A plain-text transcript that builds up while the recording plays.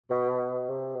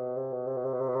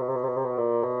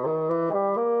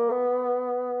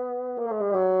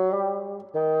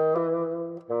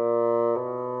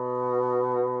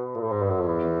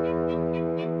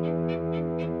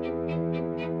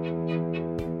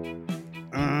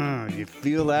You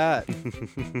feel that?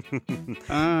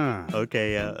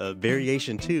 Okay,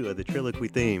 variation 2 of the Triloquy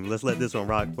theme. Let's let this one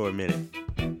rock for a minute.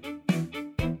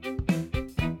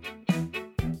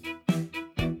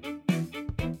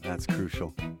 That's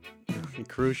crucial.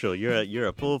 Crucial. You're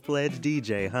a full-fledged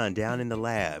DJ, huh? Down in the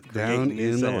lab. Down creating new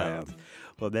in the sounds. lab.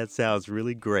 Well, that sounds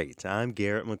really great. I'm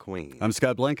Garrett McQueen. I'm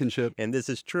Scott Blankenship. And this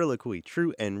is Triloquy,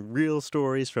 true and real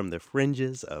stories from the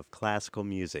fringes of classical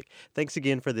music. Thanks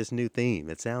again for this new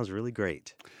theme. It sounds really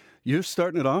great. You're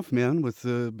starting it off, man, with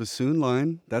the bassoon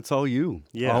line. That's all you.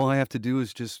 Yeah. All I have to do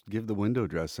is just give the window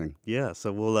dressing. Yeah,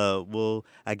 so we'll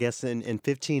I guess in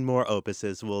 15 more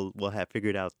opuses we'll have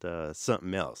figured out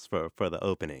something else for the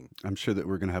opening. I'm sure that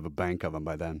we're going to have a bank of them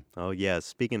by then. Oh yeah,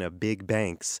 speaking of big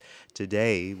banks,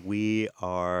 today we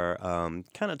are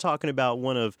kind of talking about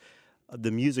one of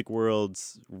the music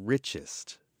world's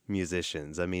richest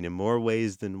musicians. I mean, in more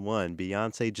ways than one.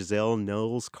 Beyonce Giselle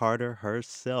Knowles Carter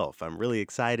herself. I'm really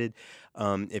excited.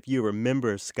 If you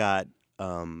remember, Scott,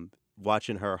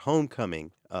 watching her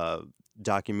Homecoming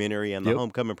documentary and the Yep.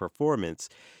 Homecoming performance,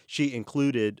 she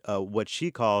included what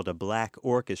she called a black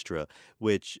orchestra,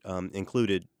 which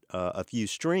included a few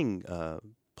string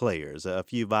players, a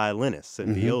few violinists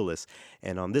and violists.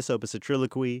 And on this opus of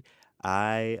Triloquy,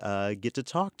 I get to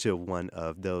talk to one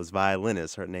of those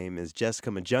violinists. Her name is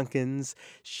Jessica Majunkins.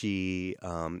 She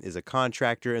is a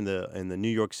contractor in the New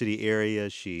York City area.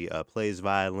 She plays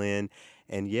violin,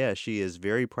 and yeah, she is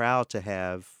very proud to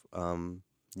have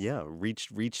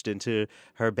reached into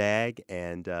her bag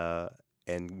and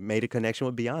made a connection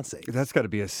with Beyonce. That's got to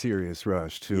be a serious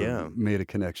rush to Yeah. have made a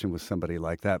connection with somebody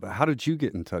like that. But how did you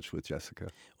get in touch with Jessica?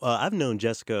 I've known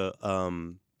Jessica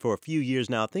for a few years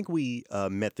now. I think we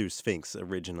met through Sphinx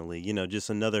originally. You know, just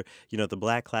another. You know, the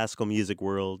Black classical music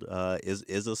world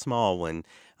is a small one.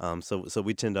 So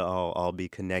we tend to all be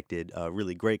connected.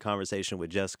 Really great conversation with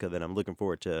Jessica that I'm looking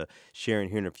forward to sharing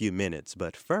here in a few minutes.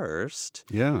 But first,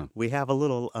 Yeah. we have a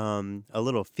little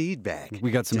feedback.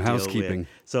 We got some to deal housekeeping. with.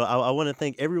 So I want to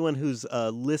thank everyone who's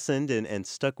listened and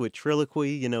stuck with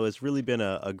Triloquy. You know, it's really been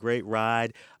a great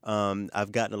ride.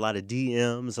 I've gotten a lot of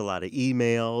DMs, a lot of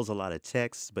emails, a lot of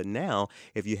texts. But now,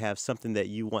 if you have something that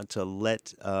you want to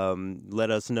let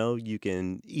us know, you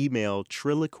can email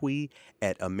Triloquy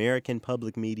at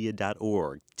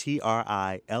AmericanPublicMedia.org.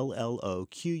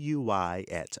 TRILLOQUY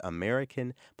at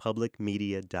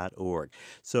AmericanPublicMedia.org.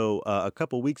 So a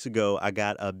couple weeks ago, I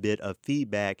got a bit of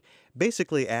feedback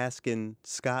basically asking,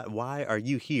 Scott, why are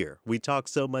you here? We talk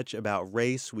so much about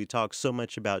race. We talk so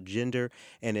much about gender.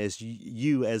 And as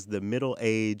you, as the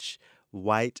middle-aged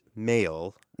white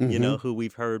male, you know, who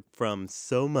we've heard from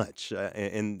so much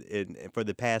in for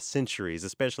the past centuries,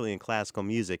 especially in classical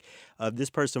music,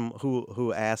 this person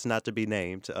who asked not to be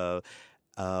named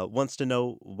wants to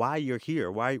know why you're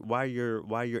here, why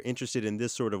you're interested in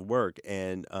this sort of work,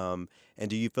 and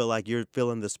do you feel like you're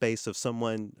filling the space of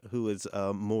someone who is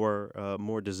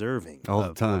more deserving All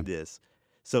the time. of this?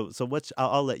 So what's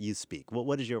I'll let you speak.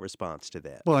 What is your response to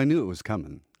that? Well, I knew it was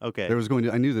coming. Okay. I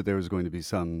knew that there was going to be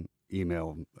some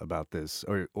email about this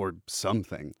or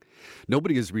something.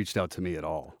 Nobody has reached out to me at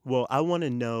all. Well, I want to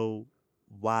know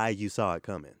why you saw it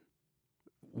coming.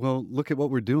 Well, look at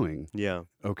what we're doing. Yeah.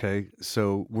 Okay,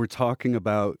 so we're talking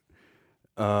about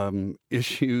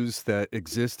issues that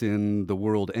exist in the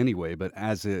world anyway, but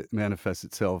as it manifests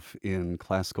itself in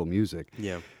classical music.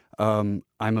 Yeah. I'm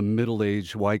a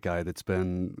middle-aged white guy that's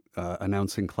been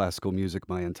announcing classical music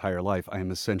my entire life. I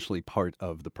am essentially part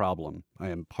of the problem. I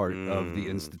am part of the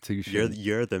institution.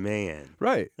 You're the man.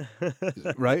 Right,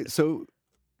 right. So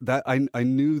that I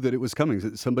knew that it was coming.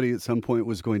 That somebody at some point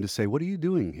was going to say, "What are you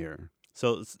doing here?"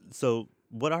 So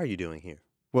what are you doing here?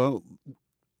 Well,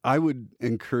 I would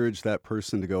encourage that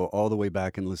person to go all the way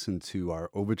back and listen to our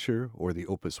overture or the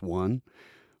Opus 1,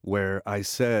 where I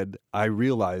said, I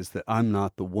realize that I'm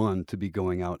not the one to be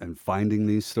going out and finding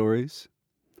these stories,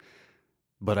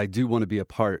 but I do want to be a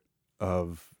part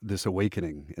of this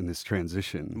awakening and this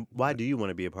transition. Why do you want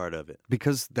to be a part of it?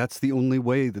 Because that's the only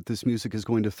way that this music is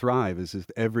going to thrive, is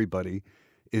if everybody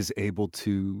is able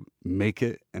to make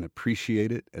it and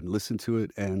appreciate it and listen to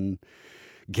it and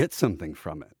get something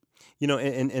from it. You know,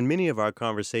 in many of our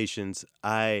conversations,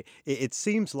 it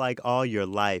seems like all your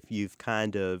life you've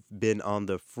kind of been on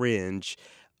the fringe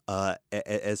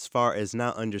as far as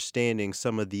not understanding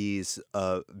some of these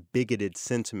bigoted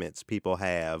sentiments people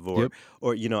have, or Yep.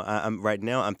 or you know, I'm right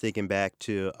now I'm thinking back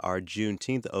to our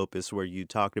Juneteenth opus where you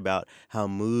talked about how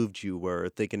moved you were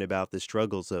thinking about the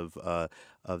struggles of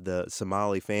the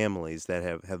Somali families that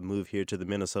have moved here to the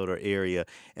Minnesota area,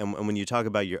 and when you talk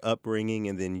about your upbringing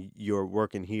and then you're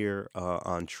working here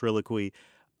on Triloquy.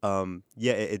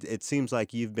 yeah, it seems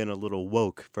like you've been a little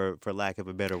woke, for lack of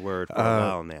a better word, for a Uh,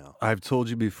 while now. I've told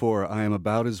you before, I am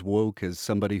about as woke as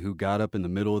somebody who got up in the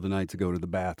middle of the night to go to the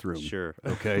bathroom. Sure.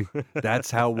 Okay?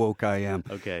 That's how woke I am.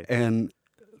 Okay. And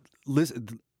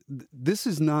listen, this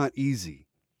is not easy.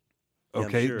 Yeah, I'm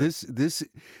Okay? sure. This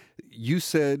you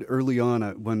said early on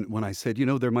when I said,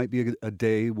 there might be a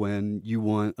day when you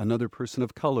want another person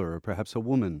of color or perhaps a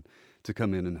woman to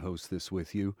come in and host this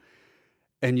with you.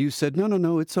 And you said, no, no,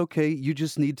 no, it's okay. You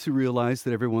just need to realize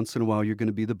that every once in a while you're going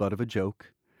to be the butt of a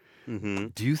joke. Hmm.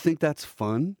 Do you think that's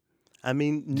fun? I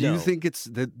mean, Do you no. think it's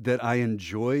that I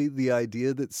enjoy the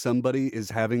idea that somebody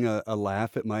is having a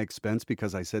laugh at my expense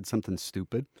because I said something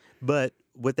stupid? But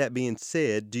with that being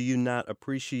said, do you not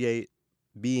appreciate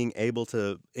being able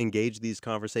to engage these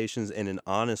conversations in an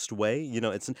honest way?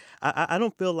 I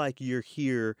don't feel like you're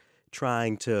here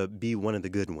trying to be one of the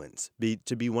good ones,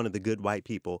 be one of the good white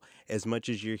people, as much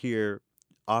as you're here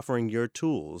offering your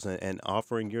tools and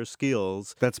offering your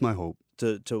skills That's my hope.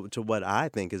 to what I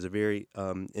think is a very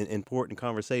important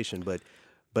conversation. But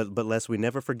lest we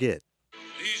never forget.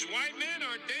 These white men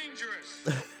are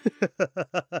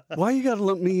dangerous. Why you got to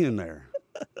lump me in there?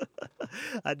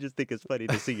 I just think it's funny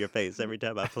to see your face every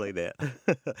time I play that.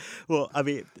 Well, I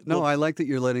mean, No, well, I like that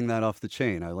you're letting that off the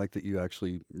chain. I like that you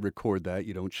actually record that.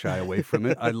 You don't shy away from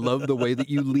it. I love the way that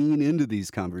you lean into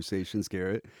these conversations,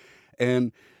 Garrett.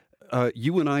 And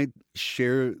you and I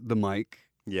share the mic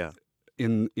yeah,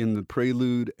 in the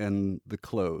prelude and the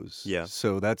close. yeah.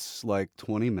 So that's like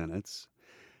 20 minutes.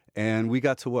 And we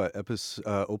got to what?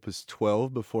 Opus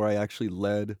 12 before I actually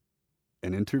led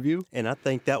an interview. And I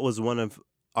think that was one of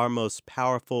our most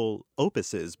powerful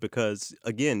opuses because,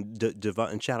 again, Devon,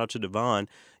 and shout out to Devon,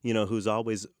 who's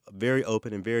always very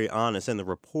open and very honest. And the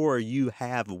rapport you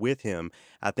have with him,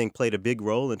 I think, played a big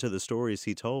role into the stories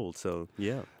he told. So,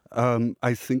 yeah.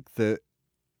 I think that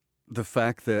the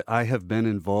fact that I have been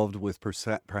involved with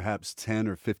perhaps 10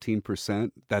 or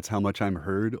 15%, that's how much I'm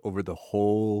heard over the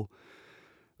whole,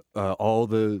 all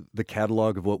the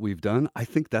catalog of what we've done. I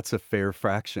think that's a fair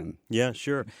fraction. Yeah,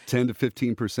 sure. 10 to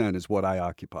 15% is what I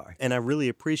occupy. And I really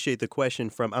appreciate the question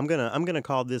from I'm gonna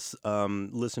call this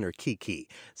listener Kiki.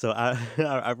 So I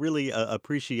I really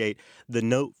appreciate the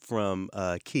note from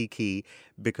Kiki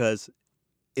because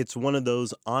it's one of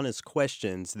those honest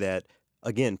questions that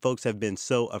again folks have been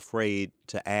so afraid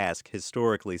to ask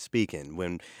historically speaking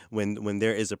when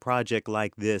there is a project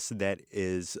like this that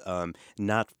is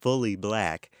not fully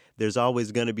black. There's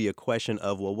always going to be a question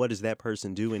of, well, what is that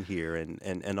person doing here,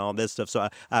 and all this stuff. So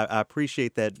I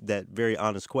appreciate that very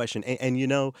honest question,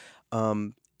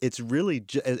 it's really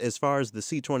as far as the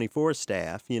C24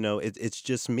 staff, it's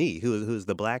just me who's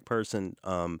the black person,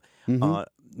 Hmm. uh,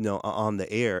 on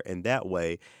the air in that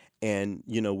way. And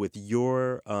with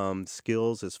your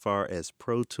skills as far as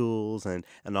Pro Tools and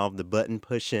all the button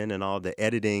pushing and all the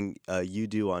editing you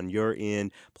do on your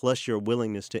end, plus your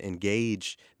willingness to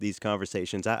engage these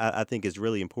conversations, I think is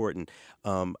really important.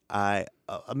 I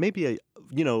maybe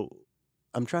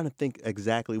I'm trying to think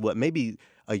exactly what, maybe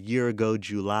a year ago,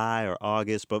 July or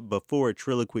August, but before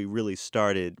Triloquy really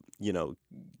started,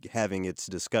 having its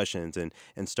discussions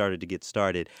and started to get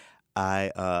started,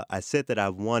 I said that I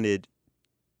wanted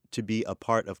to be a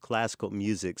part of classical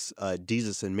music's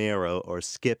Jesus and Mero or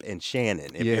Skip and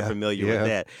Shannon, if you're Yeah, familiar with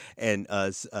yeah. that. And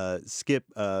Skip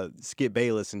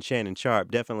Bayless and Shannon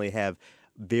Sharp definitely have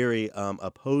very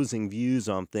opposing views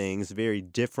on things, very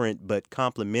different but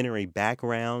complementary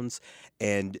backgrounds,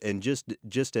 and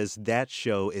just as that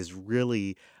show is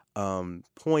really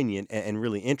poignant and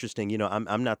really interesting.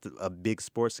 I'm not a big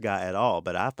sports guy at all,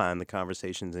 but I find the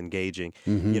conversations engaging.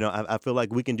 Hmm. I feel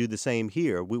like we can do the same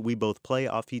here. We both play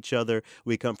off each other.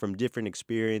 We come from different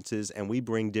experiences, and we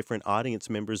bring different audience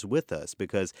members with us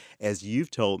because, as you've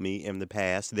told me in the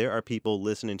past, there are people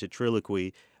listening to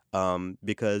Triloquy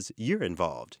because you're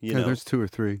involved. Yeah, there's two or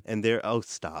three. And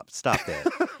stop that.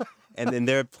 And then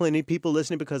there are plenty of people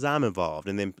listening because I'm involved,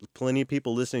 and then plenty of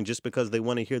people listening just because they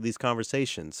want to hear these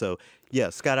conversations. So, yeah,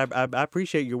 Scott, I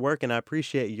appreciate your work, and I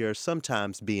appreciate your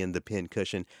sometimes being the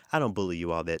pincushion. I don't bully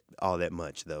you all that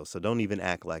much, though, so don't even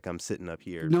act like I'm sitting up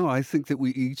here. No, I think that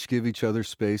we each give each other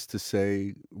space to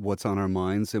say what's on our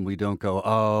minds and we don't go,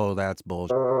 oh, that's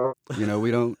bullshit. We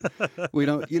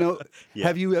don't, Yeah,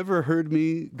 have you ever heard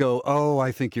me go, oh,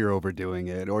 I think you're overdoing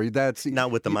it? Or that's, not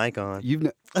with the you, mic on.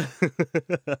 you've,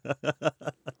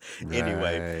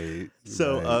 Anyway, right,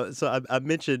 so right. I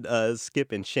mentioned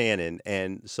Skip and Shannon,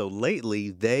 and so lately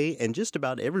they and just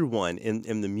about everyone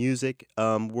in the music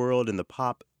world and the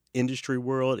pop industry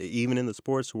world, even in the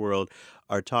sports world,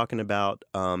 are talking about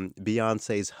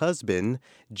Beyonce's husband,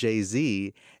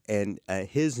 Jay-Z, and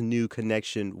his new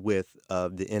connection with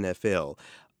the NFL.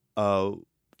 Uh,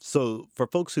 so, for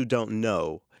folks who don't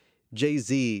know,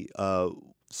 Jay-Z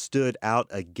stood out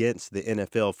against the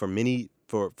NFL for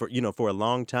a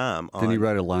long time. Didn't he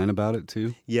write a line about it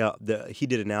too? Yeah, he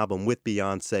did an album with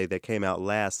Beyonce that came out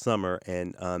last summer,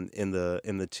 and in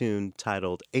the tune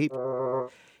titled "Ape,"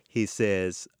 he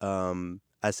says,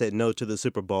 "I said no to the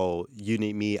Super Bowl. You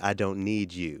need me. I don't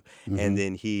need you." And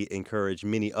then he encouraged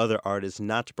many other artists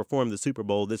not to perform the Super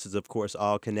Bowl. This is, of course,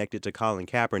 all connected to Colin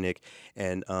Kaepernick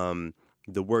and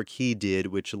the work he did,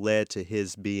 which led to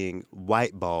his being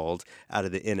whiteballed out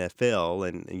of the NFL.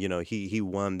 And, he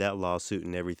won that lawsuit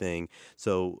and everything.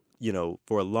 So,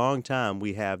 for a long time,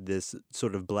 we have this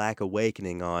sort of black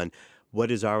awakening on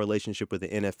what is our relationship with the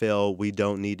NFL. We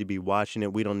don't need to be watching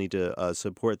it. We don't need to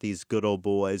support these good old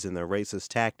boys and their racist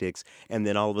tactics. And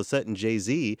then all of a sudden,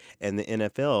 Jay-Z and the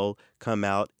NFL come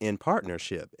out in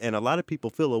partnership. And a lot of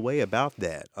people feel a way about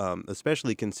that,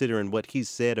 especially considering what he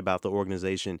said about the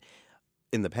organization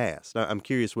in the past. I'm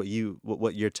curious what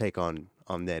your take on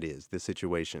that is, this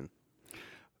situation.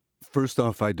 First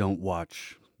off, I don't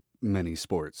watch many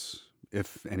sports.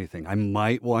 If anything, I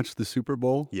might watch the Super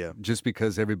Bowl. Yeah. Just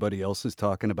because everybody else is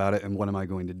talking about it, and what am I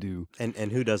going to do? And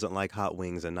who doesn't like hot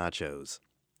wings and nachos?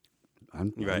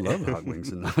 I Right. love hot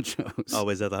wings and nachos.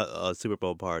 Always at the Super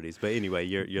Bowl parties. But anyway,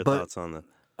 your But- thoughts on the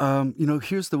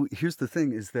Here's the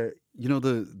thing is that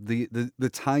the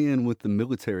tie-in with the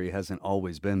military hasn't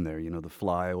always been there. The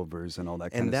flyovers and all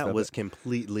that kind and of that stuff. was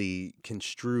completely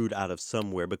construed out of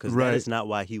somewhere because Right. that is not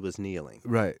why he was kneeling.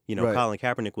 right. Colin right.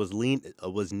 Kaepernick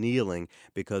was kneeling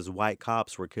because white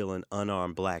cops were killing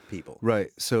unarmed black people.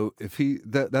 Right. So if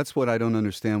that's what I don't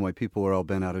understand, why people are all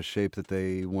bent out of shape, that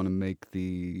they want to make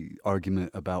the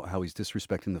argument about how he's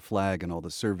disrespecting the flag and all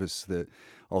the service that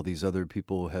all these other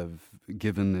people have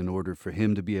given in order for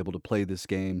him to be able to play this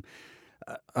game.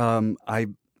 But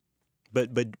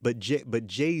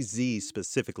Jay-Z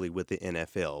specifically with the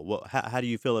NFL. Well, how do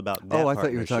you feel about that? I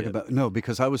thought you were talking partnership? about, no,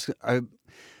 because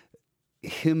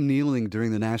him kneeling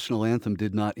during the national anthem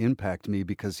did not impact me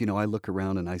because, I look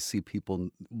around and I see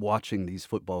people watching these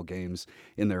football games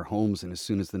in their homes, and as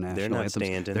soon as the national not anthem,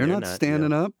 standing. they're not yeah.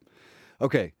 standing up.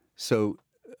 Okay, so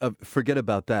forget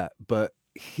about that. But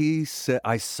he said,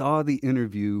 I saw the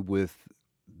interview with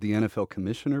the NFL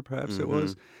commissioner, perhaps it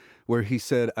was, where he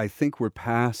said, I think we're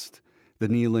past the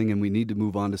kneeling and we need to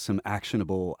move on to some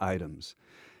actionable items.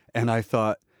 And I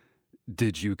thought,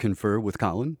 did you confer with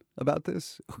Colin about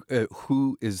this?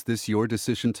 Who is this your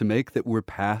decision to make, that we're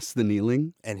past the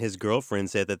kneeling? And his girlfriend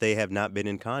said that they have not been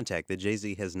in contact, that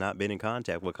Jay-Z has not been in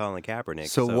contact with Colin Kaepernick.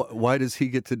 So why does he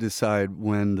get to decide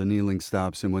when the kneeling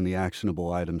stops and when the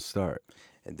actionable items start?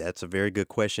 And that's a very good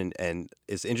question, and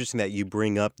it's interesting that you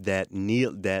bring up that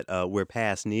we're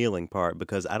past kneeling part,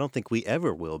 because I don't think we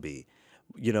ever will be.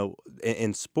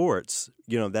 In sports,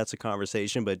 that's a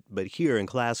conversation, but here in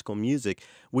classical music,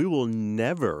 we will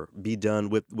never be done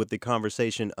with the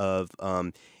conversation of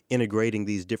integrating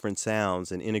these different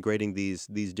sounds and integrating these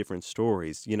different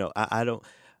stories. I don't.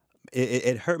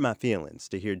 It hurt my feelings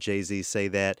to hear Jay-Z say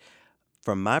that.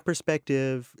 From my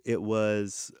perspective, it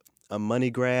was a money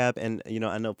grab, and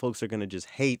I know folks are going to just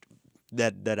hate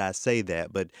that I say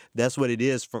that, but that's what it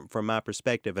is from my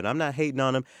perspective. And I'm not hating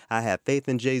on him. I have faith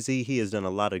in Jay-Z. He has done a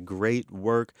lot of great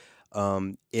work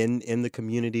in the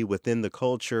community, within the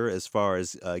culture, as far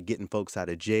as getting folks out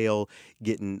of jail,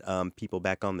 getting people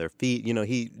back on their feet.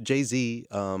 Jay-Z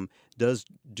does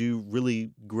do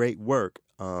really great work.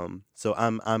 So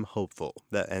I'm hopeful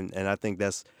that, and I think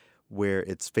that's where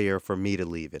it's fair for me to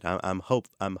leave it. I'm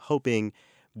hoping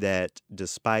that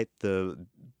despite the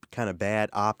kind of bad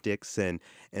optics and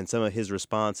some of his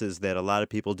responses that a lot of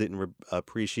people didn't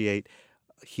appreciate,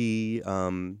 he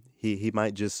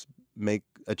might just make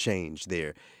a change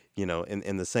there.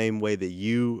 In the same way that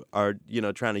you are,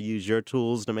 trying to use your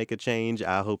tools to make a change,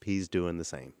 I hope he's doing the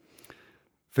same.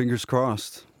 Fingers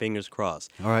crossed. Fingers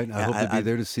crossed. All right. I hope to be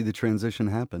there to see the transition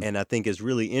happen. And I think it's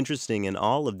really interesting in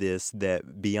all of this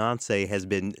that Beyonce has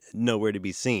been nowhere to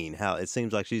be seen. How it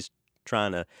seems like she's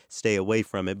trying to stay away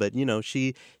from it, but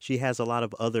she has a lot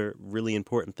of other really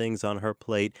important things on her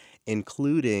plate,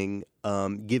 including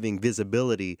giving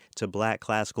visibility to Black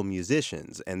classical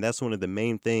musicians. And that's one of the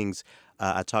main things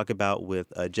I talk about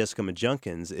with Jessica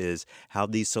Majunkins, is how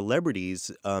these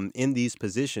celebrities in these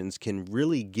positions can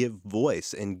really give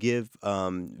voice and give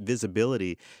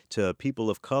visibility to people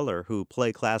of color who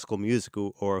play classical music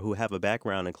or who have a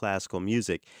background in classical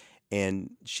music. And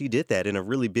she did that in a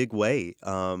really big way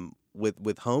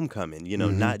with homecoming.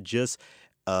 Not just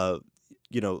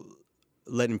you know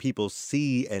letting people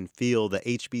see and feel the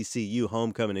HBCU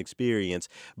homecoming experience,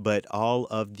 but all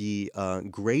of the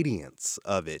gradients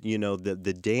of it.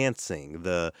 The dancing,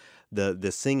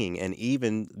 the singing, and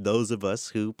even those of us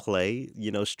who play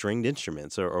stringed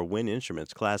instruments or wind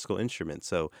instruments, classical instruments.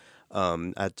 So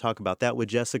I talk about that with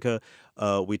Jessica.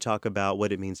 We talk about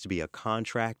what it means to be a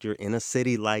contractor in a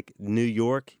city like New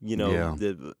York, Yeah.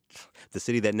 the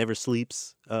city that never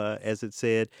sleeps, as it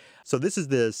said. So this is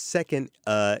the second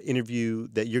interview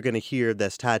that you're going to hear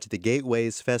that's tied to the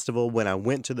Gateways Festival. When I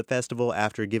went to the festival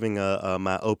after giving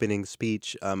my opening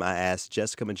speech, I asked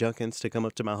Jessica Majunkins to come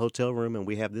up to my hotel room, and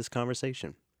we have this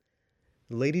conversation.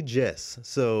 Lady Jess,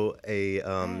 so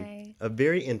Hi. a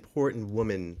very important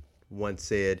woman once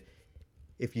said,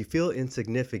 if you feel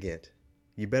insignificant,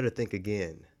 you better think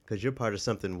again, because you're part of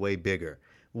something way bigger.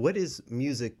 What is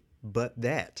music but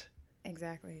that?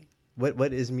 Exactly.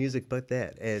 What is music but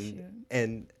that? Shoot.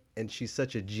 And she's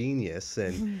such a genius.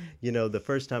 And the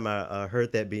first time I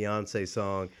heard that Beyonce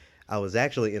song, I was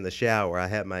actually in the shower. I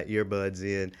had my earbuds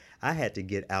in. I had to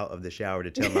get out of the shower to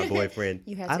tell my boyfriend,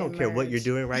 You had I to don't care what you're emerge."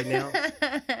 doing right now.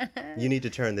 You need to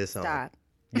turn this on. Stop.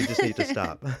 You just need to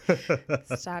stop.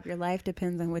 Stop. Your life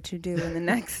depends on what you do in the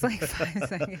next 5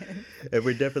 seconds. And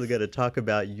we're definitely going to talk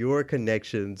about your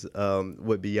connections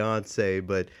with Beyonce.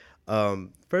 But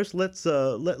first, let's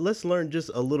learn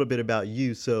just a little bit about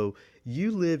you. So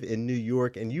you live in New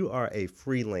York, and you are a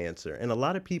freelancer. And a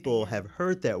lot of people have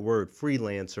heard that word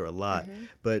freelancer a lot.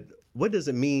 But what does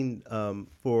it mean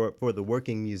for the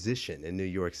working musician in New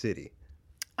York City?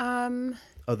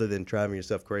 Other than driving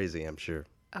yourself crazy, I'm sure.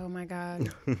 Oh my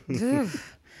God.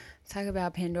 Oof. Talk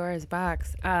about Pandora's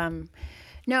box.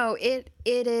 No,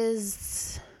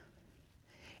 it's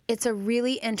a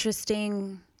really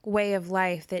interesting way of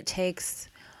life that takes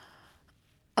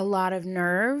a lot of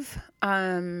nerve.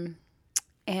 And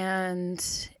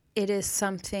it is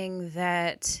something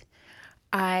that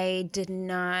I did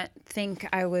not think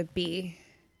I would be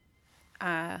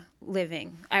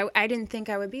living. I didn't think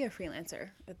I would be a freelancer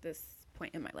at this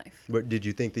point in my life. But did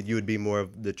you think that you would be more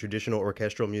of the traditional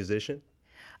orchestral musician?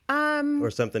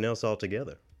 Or something else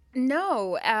altogether?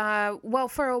 No. Well,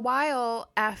 for a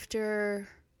while after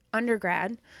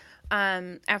undergrad,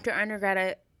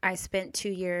 I spent 2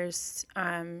 years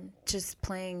just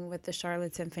playing with the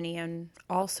Charlotte Symphony and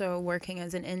also working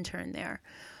as an intern there.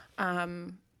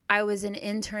 I was an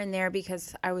intern there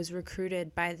because I was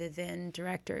recruited by the then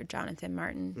director, Jonathan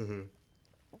Martin.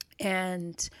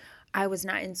 And I was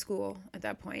not in school at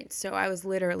that point. So I was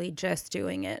literally just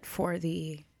doing it for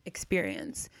the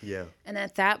experience. Yeah. And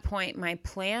at that point, my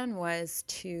plan was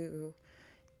to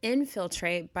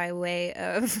infiltrate by way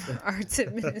of arts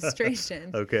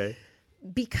administration Okay.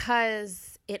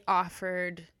 because it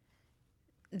offered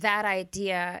that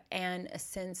idea and a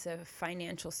sense of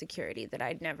financial security that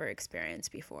I'd never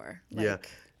experienced before. Yeah.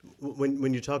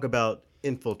 When you talk about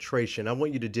infiltration, I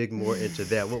want you to dig more into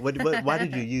that. Why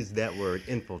did you use that word,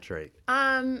 infiltrate?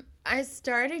 I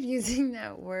started using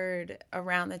that word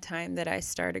around the time that I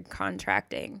started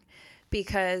contracting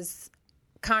because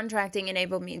contracting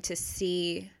enabled me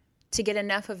to get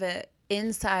enough of an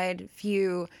inside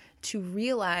view to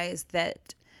realize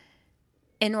that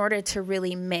in order to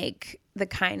really make the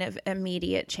kind of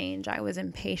immediate change I was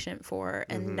impatient for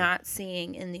and not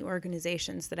seeing in the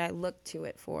organizations that I looked to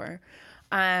it for,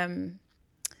 in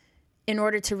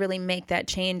order to really make that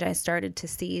change, I started to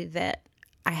see that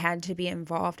I had to be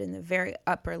involved in the very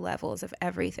upper levels of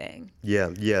everything.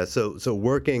 Yeah. So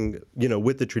working,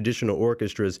 with the traditional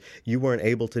orchestras, you weren't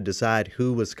able to decide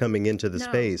who was coming into the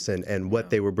space and what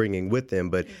they were bringing with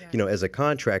them. But as a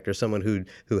contractor, someone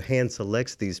who hand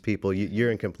selects these people,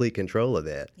 you're in complete control of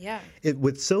that. Yeah.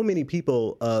 With so many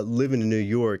people living in New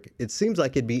York, it seems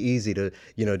like it'd be easy to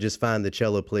just find the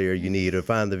cello player you need or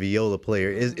find the viola player.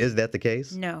 Is that the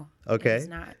case? No. Okay.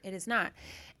 It is not.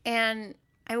 And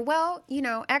well,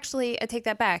 actually, I take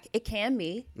that back. It can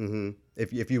be. Mm-hmm.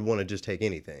 If you want to just take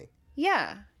anything.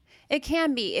 Yeah, it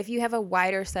can be if you have a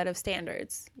wider set of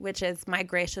standards, which is my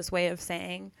gracious way of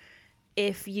saying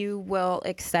if you will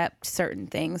accept certain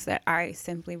things that I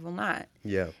simply will not.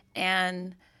 Yeah.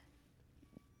 And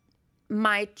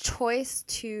my choice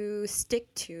to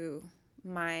stick to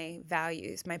my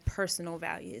values, my personal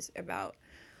values about,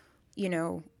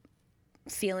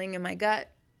 feeling in my gut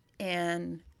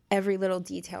and every little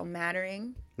detail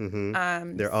mattering.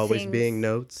 There always being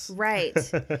notes. Right.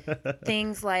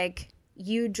 Things like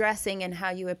you dressing and how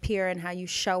you appear and how you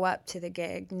show up to the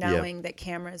gig, knowing that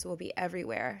cameras will be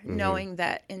everywhere, knowing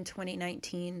that in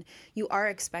 2019 you are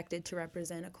expected to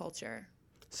represent a culture.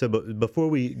 So, but before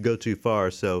we go too far,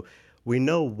 so we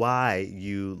know why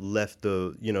you left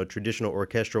the, traditional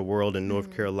orchestral world in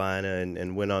North Carolina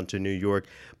and went on to New York.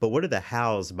 But what are the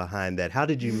hows behind that? How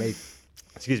did you make,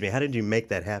 excuse me, how did you make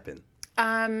that happen?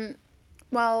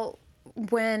 Well,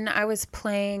 when I was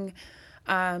playing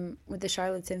with the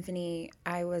Charlotte Symphony,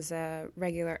 I was a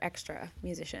regular extra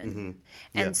musician.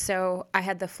 Yeah. And so I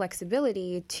had the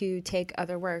flexibility to take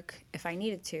other work if I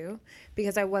needed to,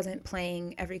 because I wasn't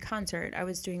playing every concert. I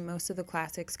was doing most of the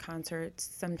classics concerts,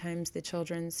 sometimes the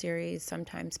children's series,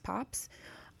 sometimes pops.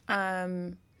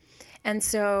 And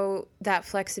so that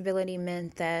flexibility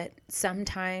meant that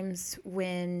sometimes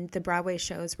when the Broadway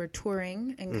shows were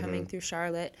touring and coming through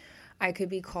Charlotte, I could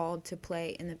be called to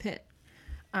play in the pit.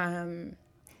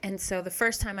 And so the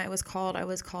first time I was called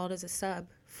as a sub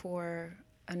for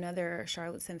another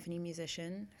Charlotte Symphony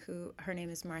musician who, her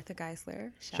name is Martha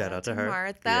Geisler. Shout out to her.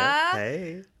 Martha. Yeah.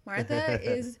 Hey.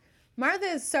 Martha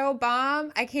is so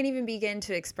bomb. I can't even begin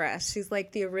to express. She's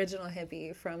like the original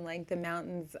hippie from like the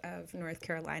mountains of North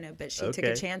Carolina, but she took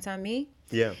a chance on me.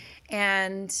 Yeah.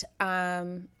 And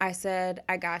I said,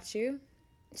 I got you.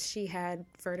 She had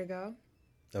vertigo.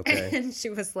 Okay. And she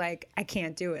was like, I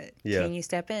can't do it. Yeah. Can you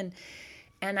step in?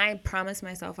 And I promised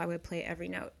myself I would play every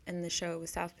note. And the show was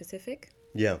South Pacific.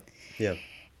 Yeah. Yeah.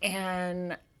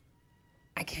 And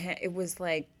it was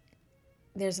like,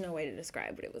 there's no way to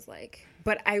describe what it was like.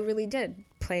 But I really did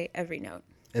play every note.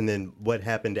 And then what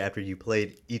happened after you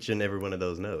played each and every one of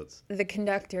those notes? The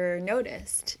conductor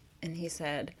noticed and he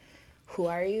said, who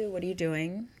are you? What are you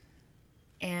doing?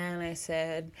 And I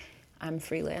said, I'm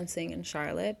freelancing in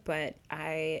Charlotte, but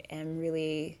I am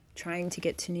really trying to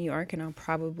get to New York, and I'll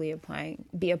probably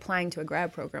be applying to a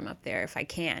grad program up there if I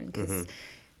can, because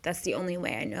that's the only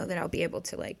way I know that I'll be able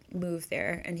to like move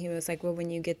there. And he was like, well, when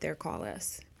you get there, call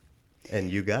us.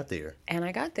 And you got there. And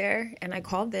I got there, and I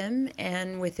called them,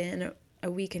 and within a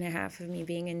week and a half of me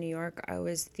being in New York, I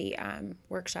was the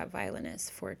workshop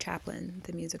violinist for Chaplin,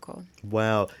 the musical.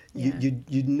 Wow. Yeah.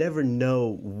 You never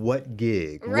know what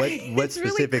gig, Right. what It's really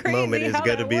specific crazy moment is how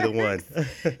going to that be the works.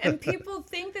 one. And people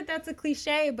think that that's a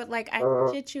cliche, but like, I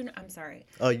kid you, I'm sorry.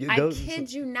 Oh, you I go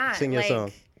kid you not. sing your like,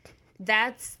 song.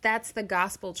 That's the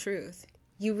gospel truth.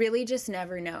 You really just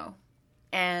never know.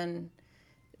 And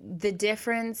the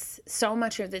difference so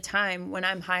much of the time when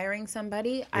I'm hiring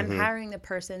somebody, I'm hiring the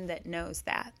person that knows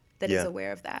that is Yeah.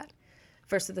 aware of that,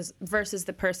 versus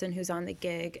the person who's on the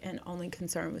gig and only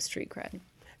concerned with street cred.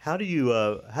 How do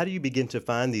you begin to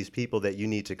find these people that you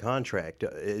need to contract?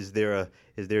 Is there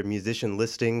musician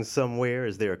listings somewhere?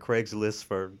 Is there a Craigslist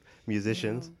for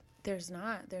musicians? No, there's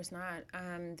not.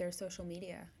 There's social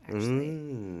media, actually.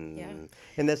 Yeah.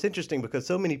 And that's interesting because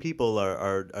so many people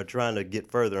are trying to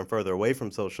get further and further away from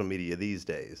social media these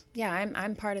days. Yeah,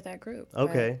 I'm part of that group.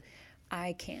 Okay. But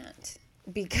I can't,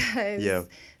 because Yeah.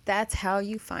 that's how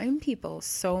you find people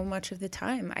so much of the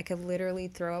time. I could literally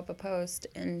throw up a post,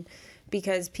 and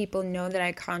because people know that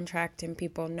I contract and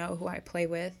people know who I play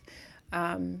with,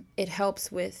 it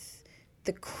helps with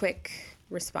the quick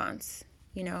response,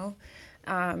 you know?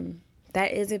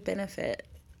 That is a benefit,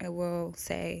 I will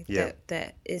say, Yeah.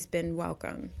 that has been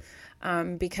welcome.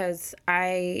 Because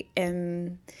I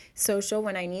am social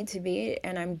when I need to be,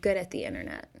 and I'm good at the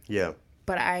internet. Yeah.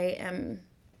 But I am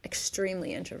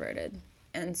extremely introverted.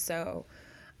 And so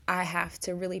I have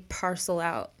to really parcel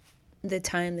out the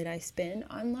time that I spend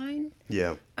online,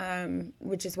 Yeah.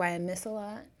 which is why I miss a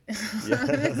lot. I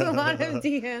miss a lot of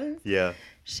DMs. Yeah.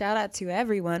 Shout out to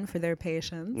everyone for their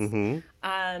patience. Mm-hmm.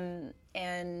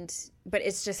 But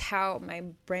it's just how my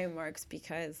brain works,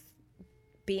 because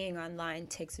being online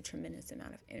takes a tremendous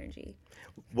amount of energy.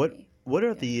 What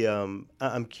are the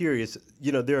I'm curious,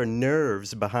 there are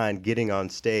nerves behind getting on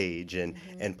stage and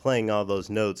playing all those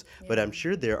notes, but I'm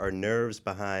sure there are nerves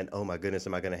behind, oh my goodness,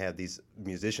 am I going to have these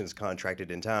musicians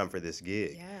contracted in time for this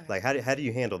gig? Yeah. Like how do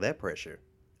you handle that pressure?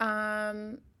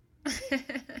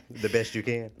 The best you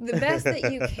can? The best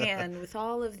that you can, with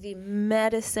all of the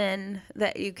medicine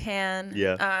that you can,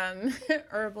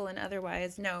 herbal and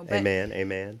otherwise. No, but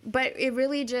Amen. But it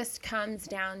really just comes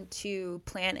down to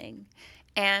planning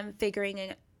and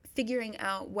figuring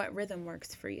out what rhythm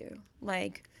works for you.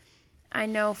 Like, I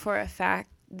know for a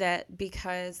fact that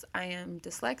because I am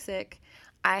dyslexic,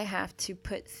 I have to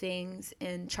put things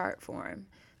in chart form.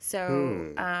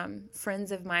 So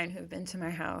friends of mine who've been to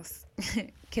my house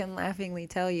can laughingly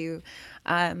tell you,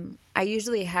 I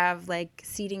usually have like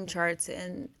seating charts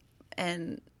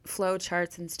and flow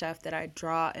charts and stuff that I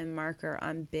draw in marker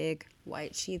on big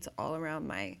white sheets all around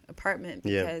my apartment,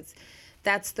 because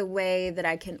that's the way that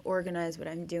I can organize what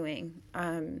I'm doing.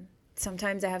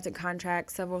 Sometimes I have to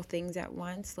contract several things at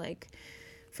once, like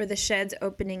for the Sheds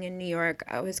opening in New York,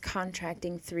 I was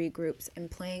contracting 3 groups and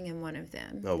playing in one of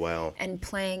them. Oh, wow. And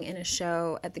playing in a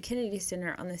show at the Kennedy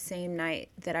Center on the same night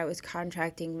that I was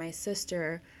contracting my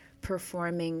sister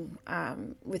performing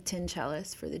with 10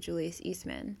 cellists for the Julius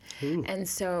Eastman. Ooh. And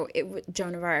so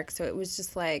Joan of Arc. So it was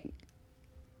just like,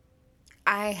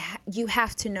 you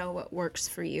have to know what works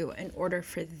for you in order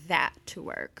for that to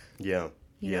work. Yeah.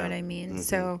 You know what I mean?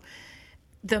 So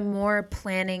the more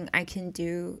planning I can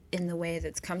do in the way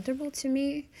that's comfortable to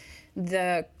me,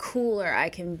 the cooler I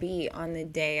can be on the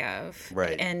day of.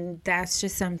 Right. And that's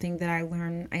just something that I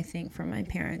learned, I think, from my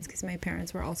parents, because my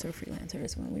parents were also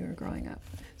freelancers when we were growing up.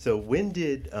 So when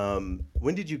did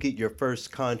you get your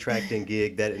first contracting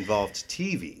gig that involved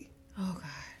TV? Oh,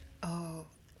 God. Oh,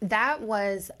 that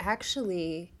was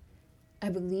actually, I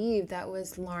believe that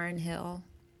was Lauryn Hill.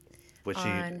 Was she,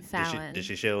 on Fallon. Did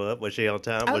she show up? Was she on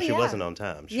time? Oh, well, she yeah. wasn't on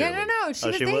time. Surely. Yeah, no. She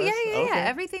was there. Was? Yeah. Okay.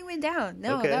 Everything went down.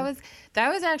 No, Okay. that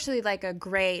was actually like a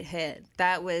great hit.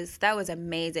 That was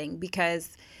amazing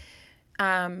because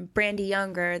Brandy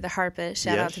Younger, the harpist,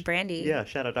 shout out to Brandy. Yeah,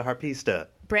 shout out to Harpista.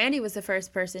 Brandy was the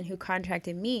first person who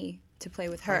contracted me to play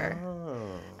with her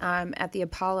at the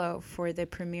Apollo for the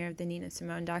premiere of the Nina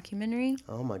Simone documentary.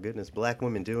 Oh my goodness, Black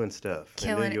women doing stuff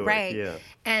Killing in New York. right. Yeah.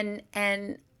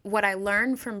 And what I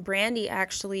learned from Brandy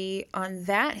actually on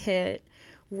that hit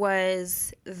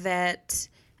was that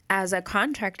as a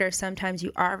contractor, sometimes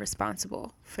you are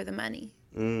responsible for the money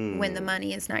when the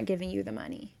money is not giving you the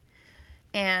money.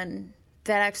 And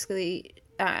that actually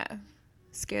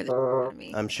scared the shit out of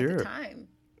me I'm sure. at the time.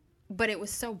 But it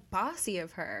was so bossy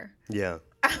of her. Yeah.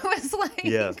 I was like,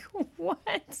 Yeah.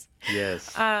 what?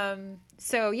 Yes.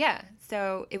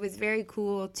 So it was very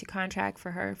cool to contract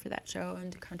for her for that show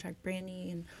and to contract Brandy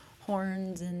and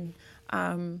horns and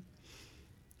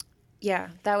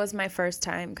that was my first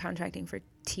time contracting for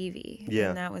TV. Yeah.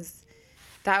 And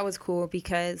that was cool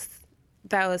because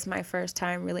that was my first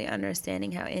time really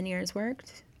understanding how in-ears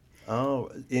worked. Oh,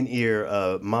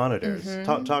 in-ear monitors.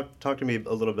 Mm-hmm. Talk to me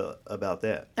a little bit about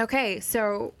that. Okay,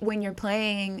 so when you're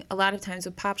playing a lot of times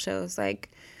with pop shows,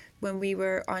 like when we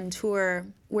were on tour,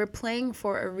 we're playing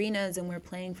for arenas and we're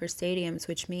playing for stadiums,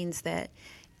 which means that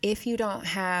if you don't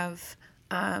have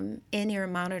in-ear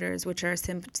monitors, which are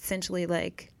essentially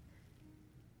like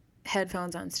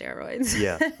headphones on steroids.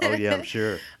 Yeah. Oh, yeah, I'm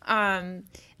sure.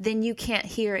 Then you can't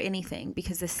hear anything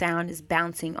because the sound is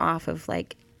bouncing off of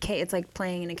like, it's like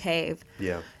playing in a cave.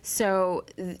 Yeah. So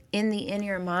in the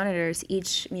in-ear monitors,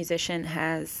 each musician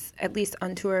has, at least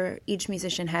on tour, each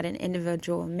musician had an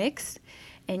individual mix,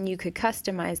 and you could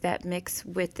customize that mix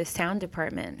with the sound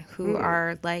department, who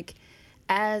are like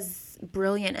as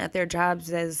brilliant at their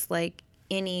jobs as like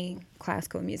any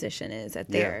classical musician is at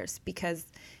theirs. Because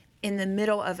in the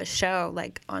middle of a show,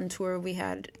 like on tour, we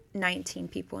had 19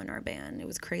 people in our band. It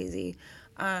was crazy.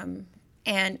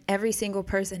 And every single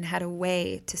person had a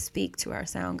way to speak to our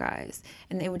sound guys.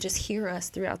 And they would just hear us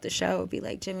throughout the show, be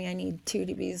like, Jimmy, I need 2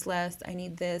 dBs less. I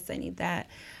need this. I need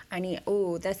that.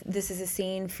 This is a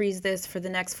scene. Freeze this for the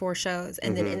next 4 shows.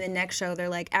 And then in the next show, they're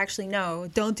like, actually, no,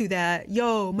 don't do that.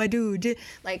 Yo, my dude.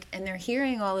 Like, and they're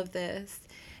hearing all of this.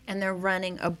 And they're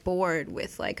running a board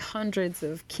with like hundreds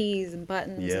of keys and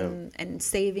buttons and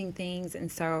saving things.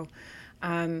 And so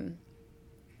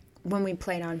when we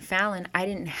played on Fallon, I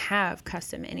didn't have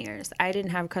custom in-ears. I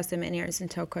didn't have custom in-ears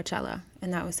until Coachella,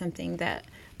 and that was something that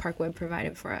Parkwood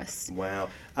provided for us. Wow.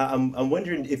 I'm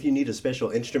wondering if you need a special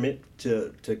instrument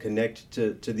to connect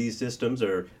to these systems,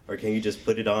 or can you just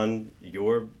put it on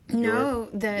your own?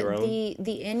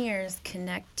 The in-ears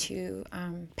connect to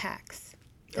packs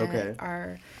that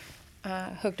are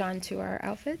hooked onto our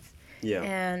outfits. Yeah.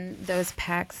 And those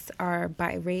packs are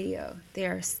by radio.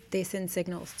 They send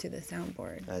signals to the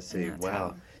soundboard. I see.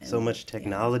 Wow. So much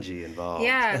technology involved.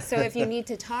 Yeah. So if you need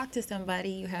to talk to somebody,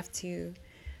 you have to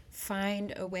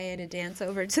find a way to dance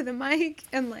over to the mic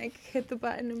and like hit the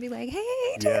button and be like,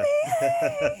 "Hey, Jimmy,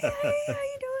 hey, how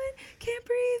you doing? Can't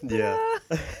breathe." Yeah.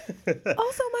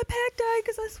 Also, my pack died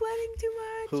because I'm sweating too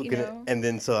much. And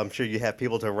then, so I'm sure you have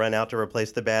people to run out to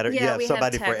replace the battery. Yeah, you have we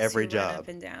somebody have for techs every who run job. up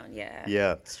and down. Yeah.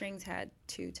 Yeah. Strings had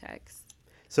 2 techs.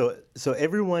 So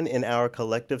everyone in our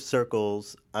collective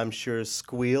circles, I'm sure,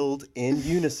 squealed in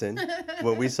unison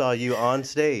when we saw you on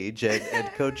stage at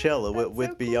Coachella with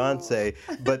so Beyonce.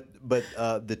 But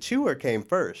the tour came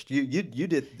first. You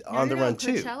did On the Run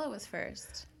too. Coachella was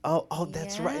first. Oh,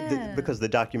 that's right. Yeah. Because the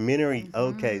documentary.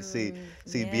 Okay, see,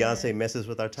 Yeah. Beyonce messes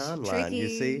with our timeline. Tricky. You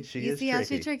see, she is see how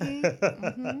tricky. she's tricky?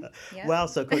 Yep. Wow.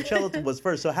 So Coachella was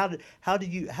first. So how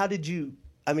did you?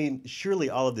 I mean, surely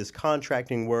all of this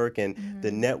contracting work and the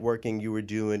networking you were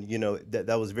doing,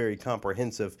 that was very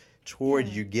comprehensive. toward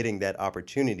you getting that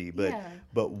opportunity. But Yeah.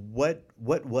 but what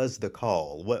was the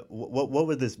call? What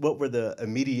were the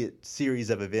immediate series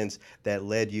of events that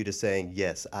led you to saying,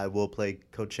 yes, I will play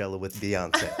Coachella with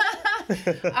Beyonce?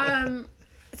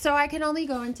 So I can only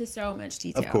go into so much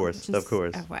detail. Of course.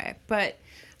 FYI. But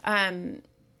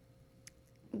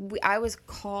I was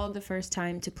called the first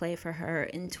time to play for her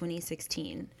in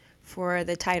 2016 for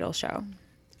the title show.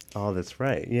 Oh, that's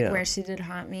right. Yeah. Where she did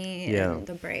Haunt Me Yeah. and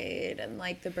the braid and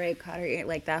like the braid caught her ear,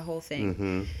 like that whole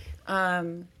thing.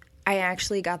 Mm-hmm. I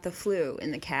actually got the flu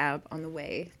in the cab on the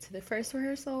way to the first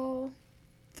rehearsal.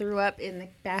 Threw up in the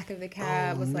back of the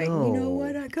cab. Was like, you know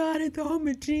what? I got it. The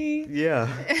Homogene. Yeah.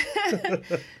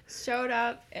 Showed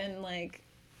up and like,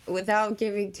 without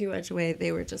giving too much away,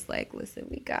 they were just like, listen,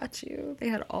 we got you. They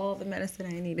had all the medicine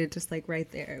I needed just like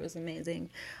right there. It was amazing.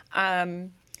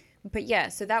 But yeah,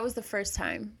 so that was the first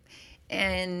time.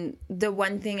 And the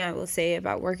one thing I will say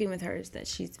about working with her is that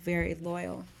she's very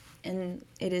loyal. And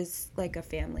it is like a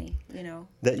family, you know.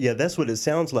 That's what it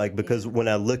sounds like, because when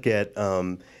I look at,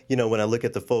 when I look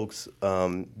at the folks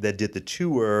that did the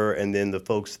tour, and then the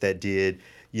folks that did,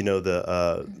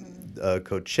 the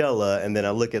Coachella, and then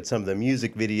I look at some of the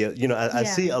music videos, I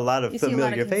see a lot of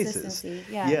familiar faces.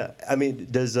 Yeah. I mean,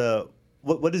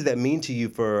 what does that mean to you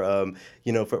for,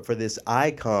 for this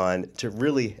icon to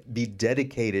really be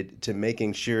dedicated to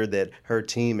making sure that her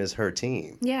team is her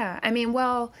team? Yeah. I mean,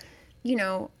 well,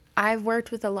 I've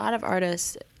worked with a lot of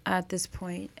artists at this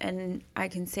point, and I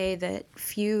can say that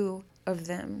few of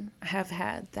them have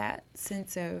had that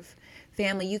sense of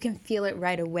family. You can feel it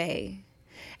right away.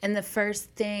 And the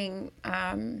first thing,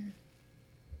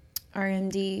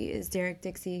 RMD is Derek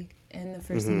Dixie, and the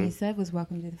first thing he said was,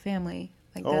 "Welcome to the family."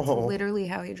 Like, that's literally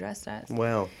how he addressed us.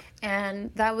 Wow.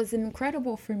 And that was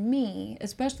incredible for me,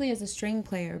 especially as a string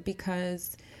player,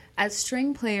 because as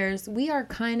string players, we are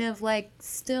kind of like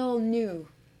still new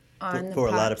on the for a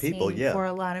pop lot of people, scene, yeah. For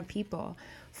a lot of people.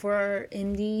 For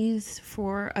indies,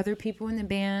 for other people in the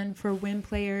band, for wind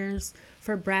players,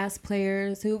 for brass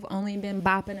players who've only been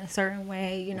bopping a certain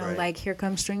way, Right. like here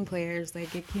come string players.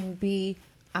 Like, it can be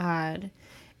odd.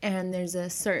 And there's a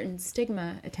certain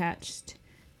stigma attached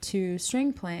to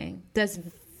string playing that's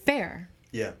fair.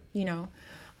 Yeah.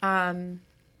 And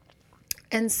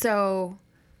so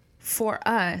for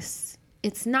us,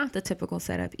 it's not the typical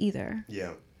setup either.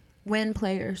 Yeah. When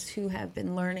players who have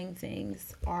been learning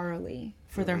things orally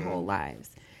for their whole lives,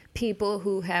 people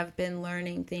who have been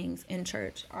learning things in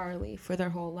church orally for their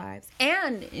whole lives,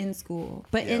 and in school,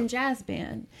 but in jazz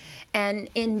band and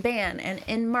in band and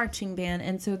in marching band.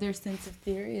 And so their sense of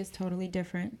theory is totally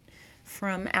different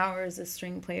from ours as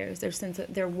string players.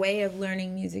 Their way of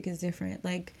learning music is different.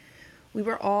 Like, we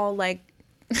were all like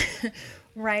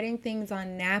writing things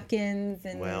on napkins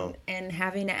and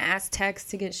having to ask techs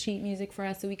to get sheet music for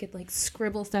us so we could like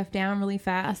scribble stuff down really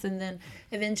fast. And then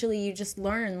eventually you just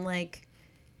learn, like,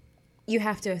 you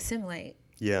have to assimilate.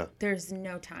 Yeah. There's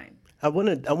no time. I want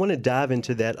to dive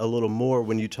into that a little more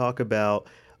when you talk about,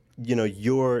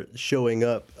 you're showing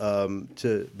up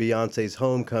to Beyonce's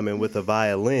homecoming with a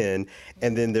violin,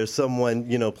 and then there's someone,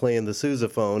 playing the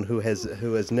sousaphone who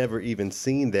has never even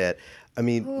seen that. I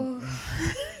mean,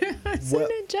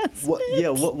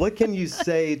 what can you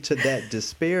say to that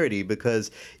disparity?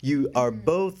 Because you are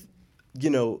both,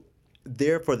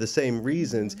 there for the same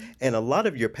reasons, and a lot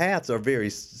of your paths are very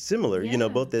similar,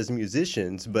 both as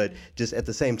musicians, but just at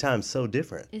the same time so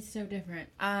different. It's so different.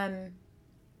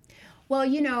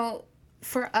 Well,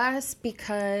 for us,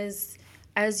 because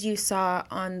as you saw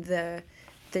on the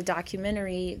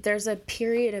documentary, there's a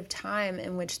period of time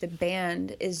in which the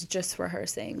band is just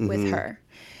rehearsing with her.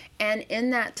 And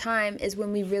in that time is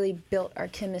when we really built our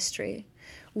chemistry.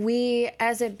 We,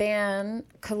 as a band,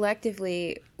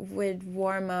 collectively would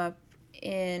warm up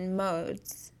in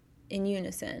modes in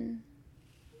unison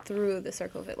through the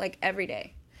circle of it, like every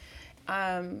day.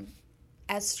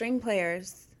 As string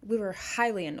players, we were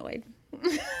highly annoyed.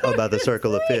 About the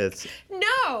circle of fifths.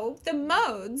 No, the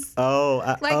modes.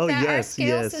 Our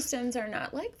scale systems are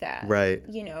not like that. Right.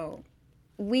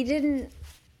 We didn't,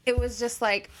 it was just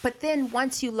like, but then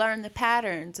once you learn the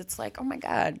patterns, it's like, oh my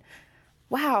God,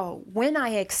 wow, when I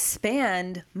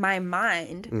expand my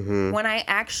mind, when I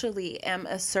actually am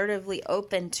assertively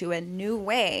open to a new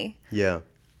way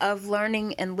of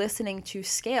learning and listening to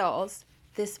scales,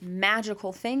 this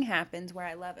magical thing happens where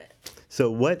I love it. So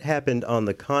what happened on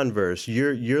the converse?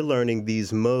 You're learning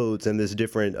these modes and this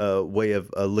different way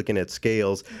of looking at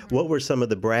scales. What were some of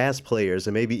the brass players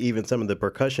and maybe even some of the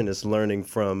percussionists learning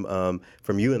from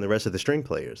you and the rest of the string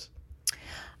players?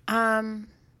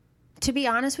 To be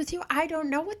honest with you, I don't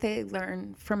know what they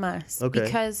learned from us. Okay.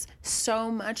 Because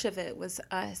so much of it was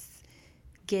us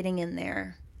getting in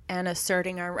there and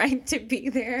asserting our right to be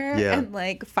there Yeah. and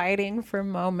like fighting for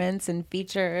moments and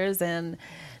features and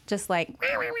just like,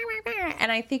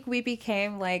 and I think we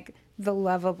became like the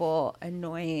lovable,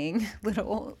 annoying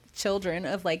little children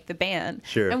of like the band.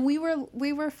 Sure. And we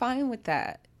were fine with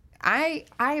that.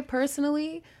 I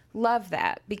personally love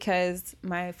that because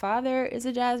my father is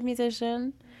a jazz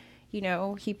musician. You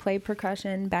know, he played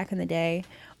percussion back in the day.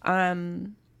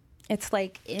 It's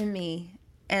like in me.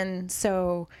 And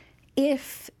so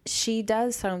if she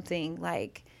does something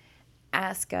like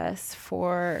ask us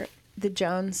for the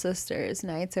Jones Sisters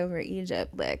Nights Over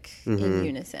Egypt lick in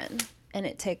unison, and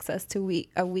it takes us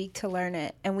a week to learn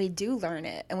it, and we do learn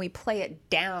it, and we play it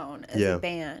down as a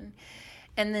band.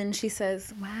 And then she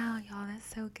says, wow, y'all,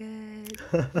 that's so good.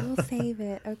 We'll save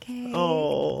it, okay?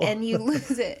 Oh. And you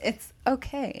lose it. It's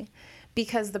okay.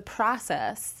 Because the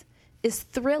process is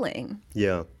thrilling.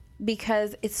 Yeah.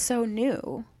 Because it's so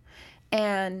new.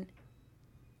 And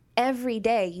every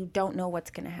day you don't know what's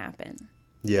going to happen.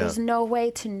 Yeah. There's no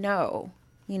way to know,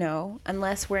 you know,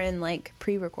 unless we're in like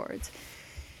pre-records.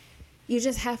 You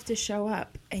just have to show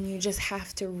up and you just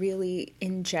have to really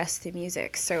ingest the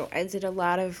music. So I did a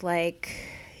lot of like,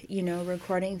 you know,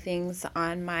 recording things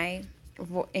on my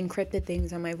encrypted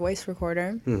things on my voice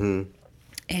recorder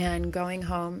and going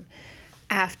home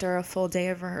after a full day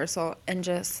of rehearsal and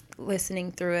just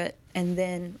listening through it and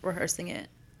then rehearsing it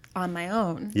on my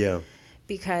own. Yeah.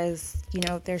 Because, you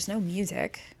know, there's no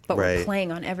music, but Right. we're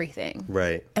playing on everything.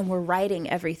 Right. And we're writing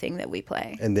everything that we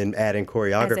play. And then adding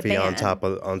choreography on band. top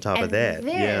of And that.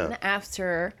 then Yeah.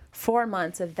 after 4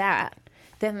 months of that,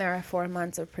 then there are 4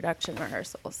 months of production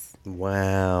rehearsals.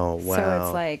 Wow. Wow. So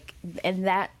it's like, and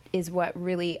that is what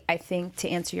really, I think, to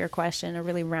answer your question, a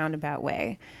really roundabout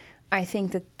way, I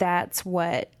think that that's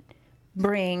what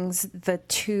brings the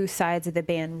two sides of the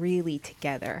band really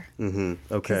together. Because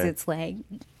Okay. it's like,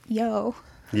 yo,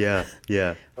 Yeah.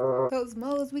 Yeah. those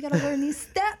modes, we gotta learn these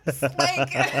steps.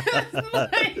 Like,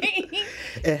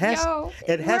 It has. yo,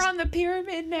 It has. we're on the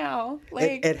pyramid now.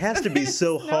 Like, It has to be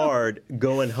so hard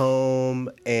going home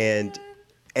and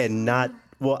not.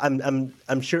 Well,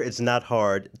 I'm sure it's not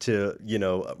hard to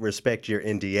respect your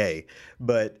NDA,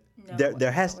 but No, there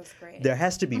that has was great. there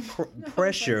has to be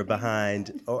pressure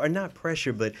behind, or not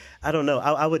pressure, but I don't know.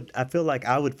 I feel like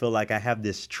I have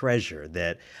this treasure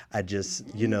that I just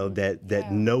that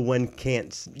no one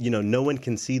can't no one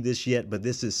can see this yet, but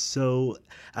this is so,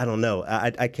 I don't know.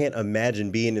 I can't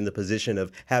imagine being in the position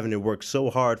of having to work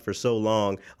so hard for so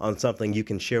long on something you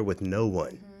can share with no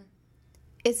one.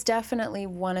 it's definitely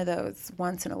one of those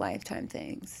once in a lifetime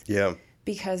things. Yeah.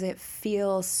 Because it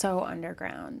feels so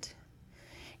underground.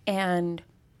 And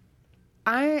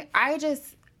I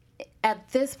just, at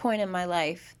this point in my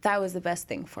life, that was the best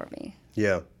thing for me.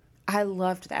 Yeah. I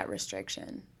loved that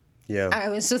restriction. Yeah. I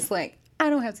was just like, I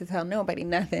don't have to tell nobody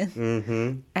nothing.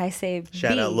 Mm-hmm. I say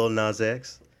Shout B. out Lil Nas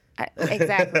X.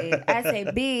 Exactly. I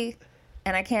say B,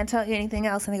 and I can't tell you anything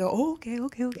else. And they go, oh, okay.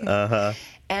 Uh-huh.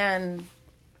 And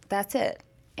that's it.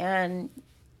 And,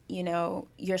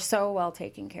 you're so well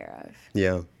taken care of.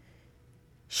 Yeah.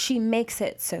 She makes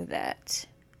it so that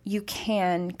you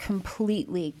can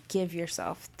completely give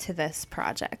yourself to this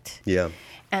project. Yeah.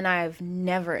 And I've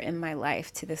never in my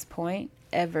life to this point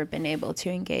ever been able to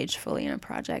engage fully in a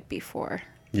project before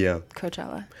Yeah.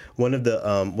 Coachella. One of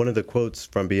the quotes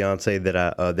from Beyonce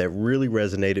that that really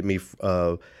resonated me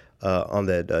on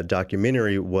that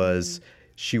documentary was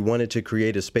she wanted to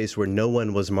create a space where no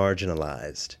one was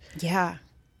marginalized. Yeah.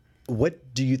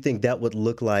 What do you think that would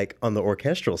look like on the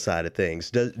orchestral side of things?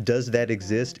 Does that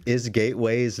exist? Is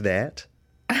Gateways that?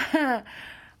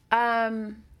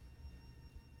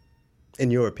 In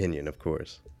your opinion, of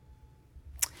course.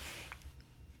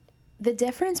 The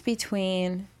difference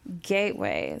between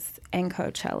Gateways and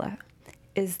Coachella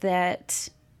is that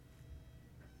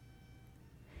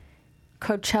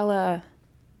Coachella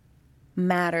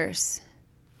matters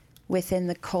within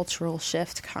the cultural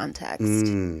shift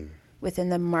context, within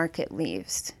the market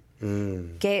leaves.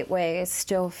 Gateways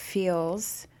still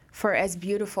feels, for as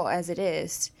beautiful as it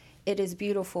is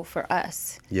beautiful for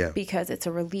us. Yeah. Because it's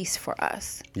a release for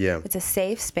us. Yeah. It's a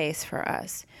safe space for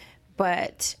us.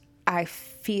 But I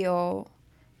feel,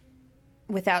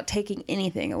 without taking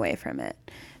anything away from it,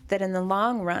 that in the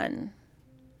long run,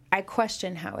 I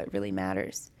question how it really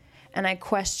matters. And I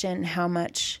question how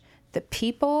much the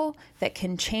people that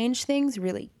can change things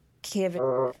really give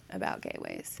a about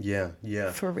Gateways. Yeah.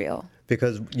 Yeah. For real.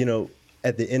 Because,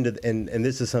 at the end of, and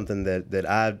this is something that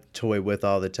I toy with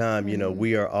all the time,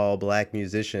 we are all Black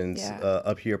musicians Yeah.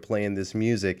 up here playing this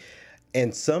music.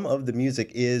 And some of the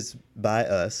music is by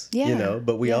us, Yeah,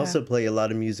 but we yeah. also play a lot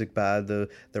of music by the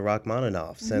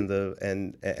Rachmaninoffs and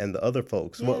the other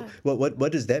folks. Yeah.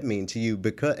 What does that mean to you?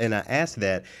 Because, and I ask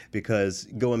that because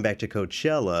going back to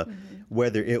Coachella,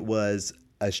 whether it was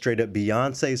a straight up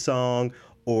Beyonce song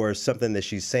or something that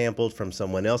she sampled from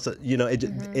someone else,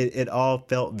 it all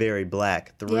felt very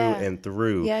Black through Yeah. and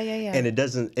through. Yeah, yeah, yeah. And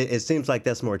it seems like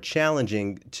that's more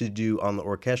challenging to do on the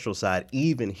orchestral side,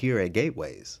 even here at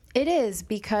Gateways. It is,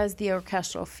 because the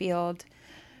orchestral field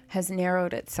has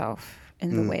narrowed itself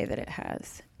in the way that it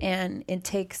has. And it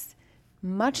takes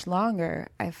much longer,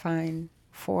 I find,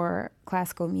 for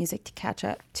classical music to catch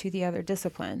up to the other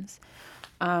disciplines.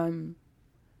 The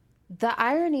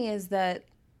irony is that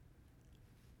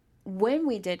when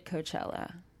we did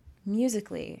Coachella,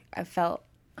 musically, I felt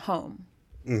home.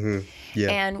 Yeah.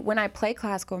 And when I play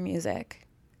classical music,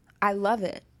 I love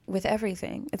it with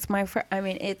everything. It's my,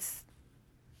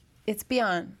 it's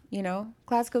beyond,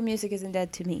 classical music isn't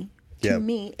dead to me. Yeah. To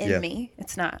me, in Yeah. me,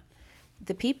 it's not.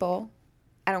 The people,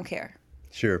 I don't care.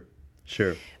 Sure.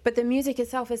 But the music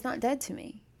itself is not dead to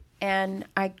me. And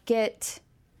I get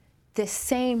the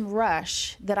same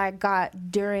rush that I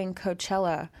got during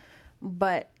Coachella,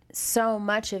 but so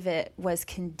much of it was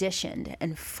conditioned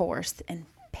and forced and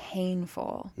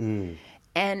painful.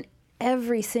 And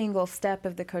every single step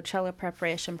of the Coachella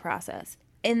preparation process,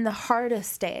 in the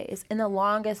hardest days, in the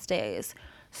longest days,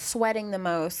 sweating the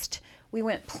most, we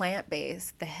went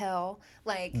plant-based, the hell,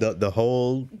 like The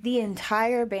whole. the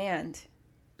entire band.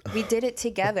 We did it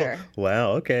together.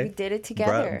 Wow. Okay. We did it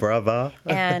together. Brava.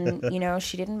 And,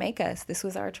 she didn't make us. This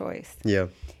was our choice. Yeah.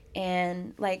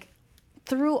 And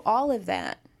through all of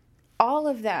that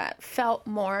felt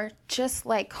more just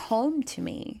like home to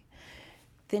me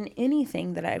than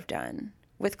anything that I've done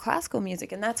with classical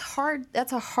music. And that's hard.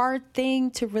 That's a hard thing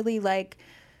to really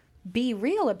be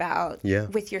real about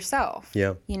with yourself.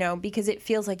 Yeah. Because it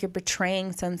feels like you're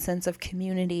betraying some sense of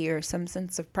community or some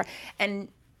sense of pride. And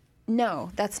no,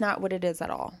 that's not what it is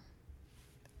at all.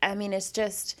 I mean, it's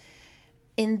just,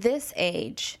 in this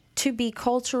age, to be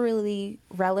culturally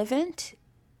relevant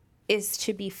is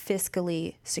to be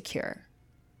fiscally secure.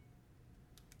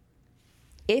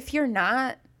 If you're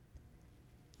not,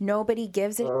 nobody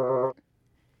gives a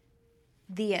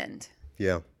the end.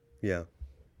 Yeah.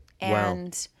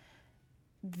 And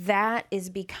that is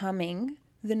becoming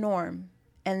the norm.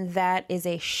 And that is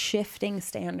a shifting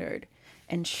standard.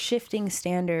 And shifting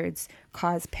standards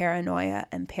cause paranoia,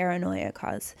 and paranoia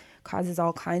causes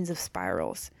all kinds of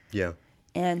spirals. Yeah.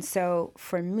 And so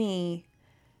for me,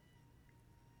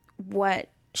 what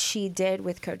she did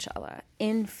with Coachella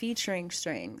in featuring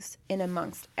strings in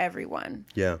amongst everyone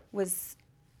was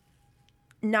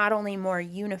not only more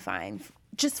unifying,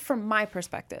 just from my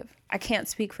perspective. I can't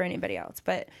speak for anybody else,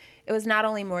 but it was not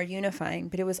only more unifying,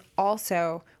 but it was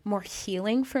also more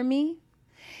healing for me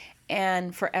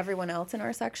and for everyone else in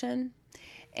our section.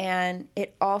 And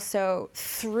it also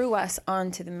threw us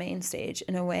onto the main stage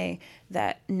in a way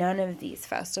that none of these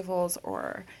festivals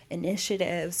or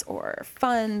initiatives or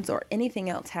funds or anything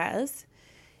else has,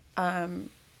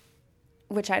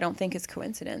 which I don't think is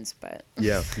coincidence, but...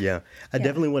 Yeah. I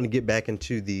definitely want to get back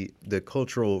into the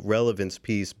cultural relevance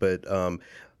piece, but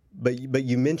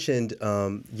you mentioned,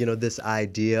 this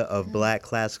idea of Black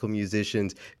classical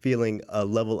musicians feeling a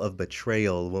level of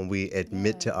betrayal when we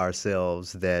admit to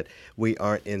ourselves that we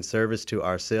aren't in service to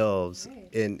ourselves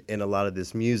in a lot of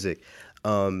this music.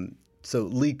 So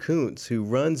Lee Kuntz, who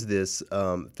runs this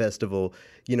festival,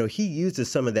 he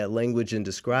uses some of that language in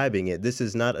describing it. This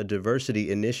is not a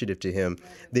diversity initiative to him.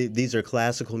 These are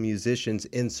classical musicians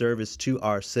in service to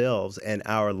ourselves and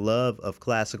our love of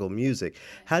classical music.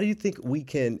 How do you think we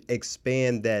can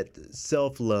expand that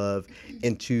self-love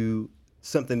into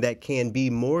something that can be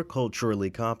more culturally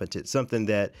competent, something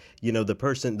that,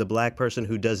 the Black person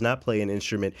who does not play an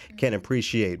instrument can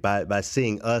appreciate by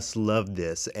seeing us love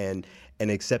this and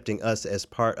accepting us as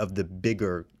part of the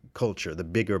bigger culture, the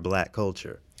bigger Black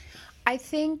culture? I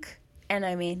think, and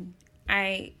I mean,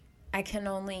 I can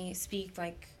only speak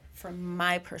from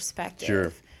my perspective.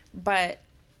 Sure. But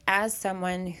as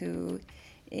someone who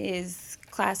is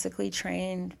classically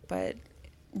trained, but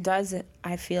does it,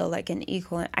 I feel like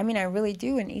I really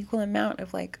do an equal amount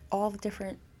of all the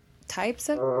different types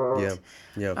of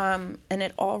and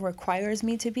it all requires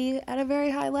me to be at a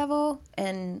very high level,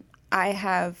 and I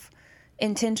have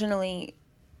intentionally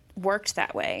worked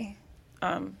that way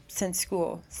since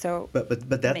school. So but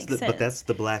that's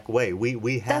the Black way.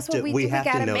 We have to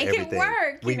know make everything. It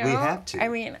work, we have to. I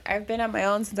mean, I've been on my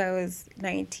own since I was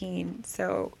 19,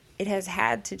 so it has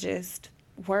had to just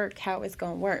work how it's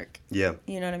going to work. Yeah.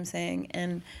 You know what I'm saying?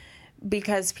 And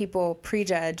because people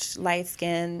prejudge light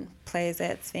skin, plays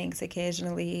at Sphinx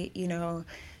occasionally,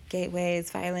 gateways,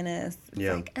 violinists.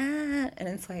 It's like, and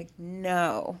it's like,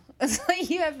 no. It's like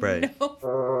you have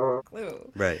no clue.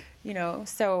 Right.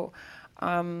 So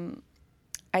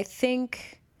I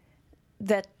think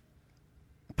that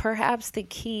perhaps the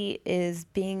key is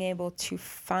being able to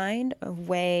find a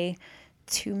way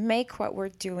to make what we're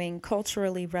doing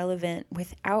culturally relevant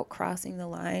without crossing the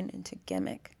line into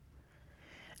gimmick.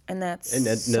 And that's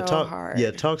hard.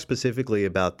 Yeah, talk specifically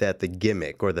about that, the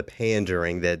gimmick or the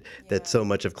pandering that so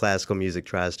much of classical music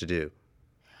tries to do.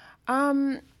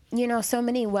 So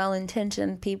many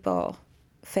well-intentioned people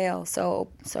fail so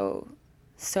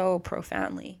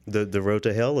profoundly. The road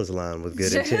to hell is lined with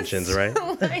good intentions, right?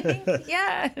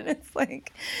 Yeah, and it's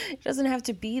like, it doesn't have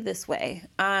to be this way.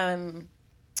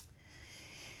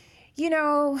 It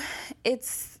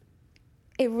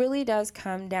really does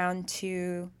come down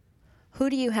to, who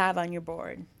do you have on your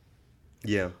board?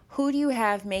 Yeah. Who do you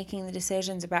have making the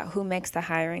decisions about who makes the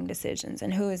hiring decisions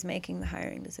and who is making the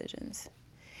hiring decisions?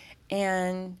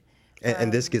 And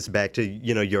this gets back to,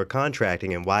 your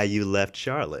contracting and why you left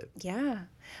Charlotte. Yeah.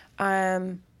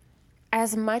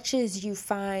 As much as you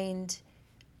find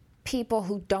people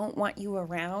who don't want you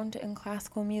around in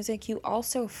classical music, you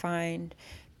also find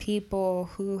people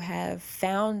who have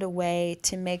found a way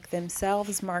to make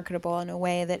themselves marketable in a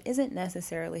way that isn't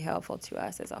necessarily helpful to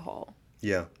us as a whole.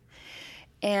 Yeah.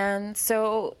 And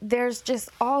so there's just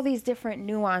all these different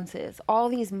nuances, all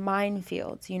these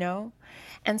minefields,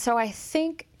 And so I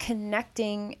think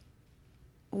connecting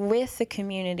with the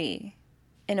community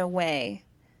in a way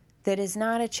that is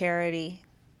not a charity,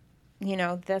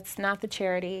 that's not the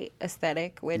charity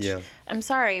aesthetic, which I'm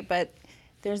sorry, but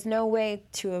there's no way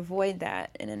to avoid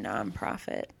that in a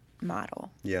nonprofit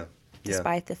model. Yeah.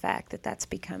 Despite the fact that that's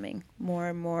becoming more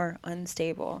and more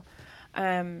unstable.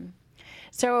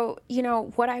 So,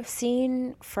 what I've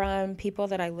seen from people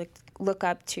that I look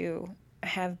up to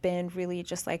have been really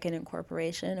just like an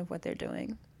incorporation of what they're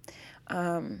doing.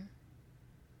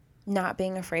 Not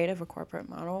being afraid of a corporate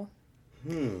model.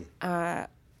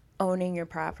 Owning your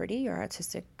property, your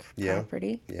artistic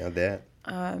property. Yeah, that.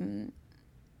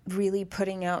 Really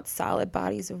putting out solid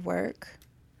bodies of work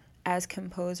as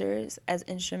composers, as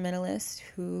instrumentalists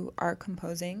who are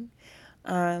composing.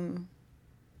 I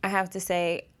have to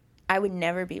say, I would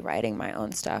never be writing my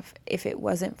own stuff if it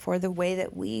wasn't for the way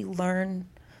that we learn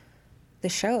the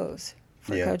shows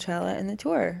for Coachella and the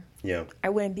tour. Yeah. I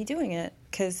wouldn't be doing it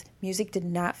because music did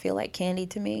not feel like candy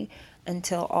to me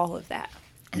until all of that.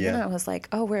 And then I was like,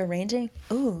 oh, we're arranging?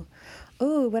 Ooh,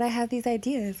 but I have these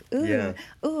ideas. Ooh,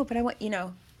 but I want,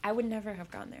 I would never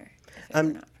have gone there if it were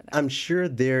not for that. I'm sure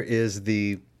there is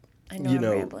the... I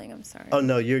know I'm rambling. I'm sorry. Oh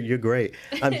no, you're great.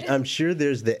 I'm sure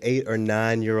there's the 8 or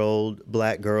 9-year-old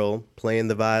black girl playing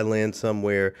the violin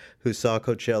somewhere who saw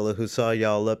Coachella, who saw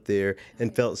y'all up there,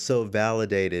 and felt so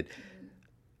validated.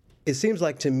 It seems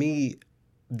like to me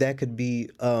that could be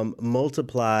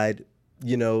multiplied,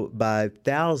 by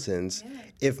thousands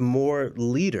if more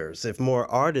leaders, if more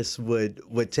artists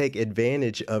would take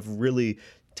advantage of really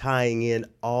tying in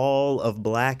all of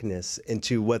blackness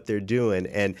into what they're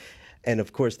doing. And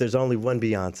of course, there's only one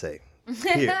Beyonce.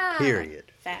 Period.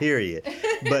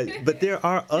 But there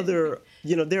are other,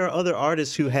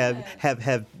 artists who have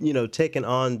taken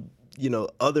on,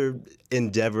 other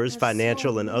endeavors,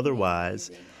 financial and otherwise.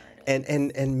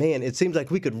 And man, it seems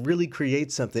like we could really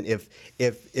create something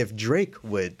if Drake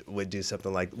would do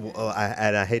something like.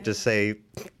 I hate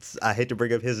to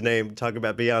bring up his name, talk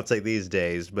about Beyonce these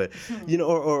days, but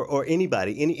or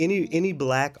anybody, any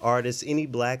black artist, any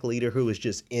black leader who is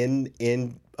just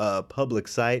in public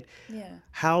sight. Yeah.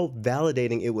 How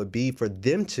validating it would be for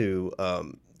them to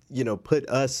put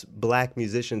us black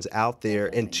musicians out there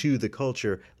into the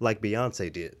culture like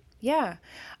Beyonce did. Yeah.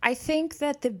 I think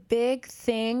that the big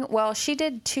thing, she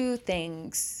did 2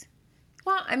 things.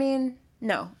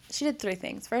 No, she did 3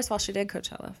 things. First of all, she did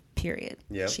Coachella, period.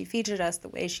 Yep. She featured us the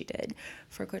way she did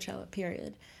for Coachella,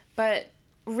 period. But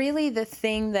really the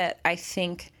thing that I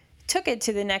think took it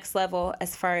to the next level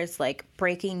as far as like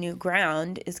breaking new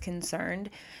ground is concerned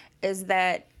is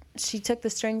that she took the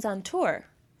strings on tour.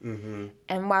 Mm-hmm.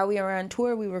 And while we were on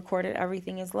tour, we recorded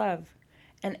Everything Is Love.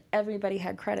 And everybody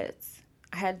had credits.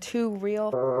 I had 2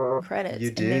 real credits.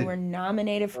 You did? And they were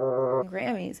nominated for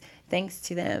Grammys, thanks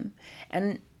to them.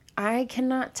 And I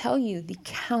cannot tell you the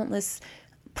countless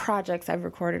projects I've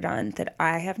recorded on that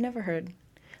I have never heard,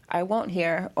 I won't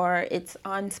hear, or it's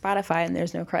on Spotify and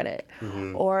there's no credit.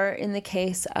 Mm-hmm. Or in the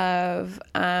case of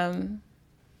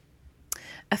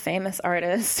a famous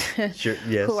artist Sure.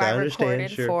 Yes, who I understand.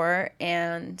 recorded Sure. for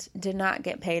and did not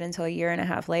get paid until a year and a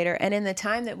half later. And in the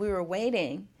time that we were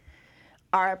waiting,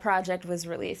 our project was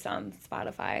released on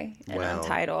Spotify and Wow. on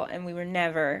Tidal, and we were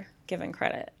never given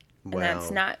credit. And Wow.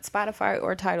 that's not Spotify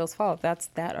or Tidal's fault. That's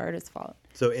that artist's fault.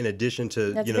 So in addition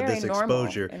to That's you know very this normal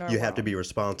exposure, in our you have to world. be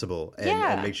responsible and,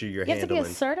 Yeah. and make sure you're You have to be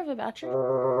handling. assertive about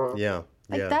your Yeah.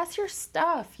 like Yeah. that's your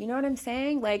stuff. You know what I'm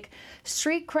saying? Like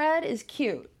street cred is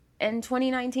cute. In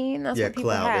 2019, that's Yeah, what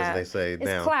people clout, as have. they say it's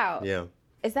now. clout. Yeah.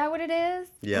 Is that what it is?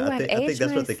 Yeah, Ooh, I I've think aged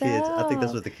that's what the kids. I think that's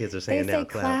myself. what the kids are They saying now. say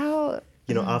Clout. clout.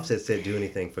 You know, Offset said, "Do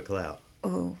anything for clout."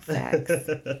 Oh, facts.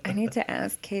 I need to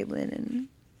ask Caitlin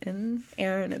and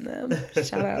Aaron and them.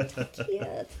 Shout out to the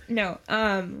kids. No,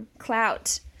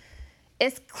 clout.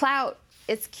 It's clout.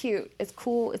 It's cute. It's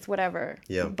cool. It's whatever.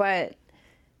 Yeah. But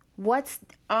what's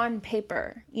on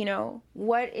paper? You know,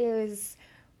 what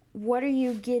are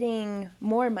you getting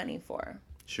more money for?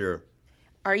 Sure.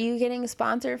 Are you getting a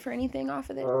sponsor for anything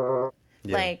off of it?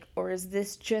 Yeah. Like, or is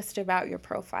this just about your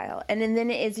profile? And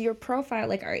then is your profile,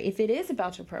 like, if it is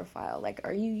about your profile, like,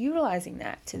 are you utilizing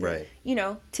that to the, Right. you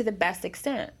know, to the best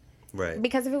extent? Right.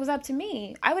 Because if it was up to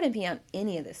me, I wouldn't be on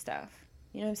any of this stuff.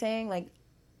 You know what I'm saying? Like,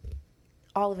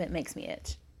 all of it makes me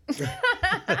itch. But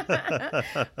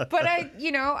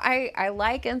I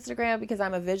like Instagram because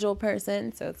I'm a visual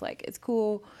person. So it's like, it's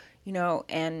cool, you know,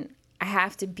 and I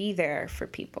have to be there for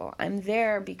people. I'm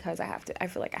there because I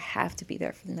feel like I have to be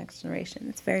there for the next generation.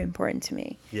 It's very important to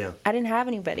me. Yeah. I didn't have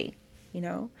anybody, you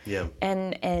know? Yeah.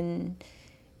 And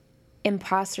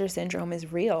imposter syndrome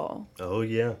is real. Oh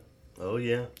yeah. Oh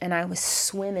yeah. And I was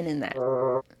swimming in that.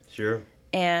 Sure.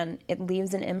 And it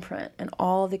leaves an imprint, and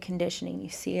all the conditioning, you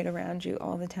see it around you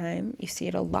all the time. You see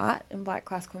it a lot in Black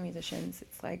classical musicians.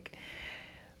 It's like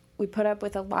we put up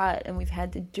with a lot, and we've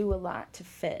had to do a lot to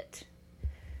fit.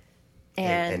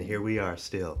 And here we are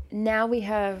still. Now we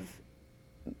have,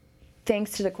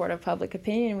 thanks to the court of public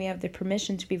opinion, we have the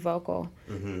permission to be vocal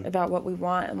about what we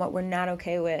want and what we're not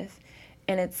okay with.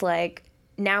 And it's like,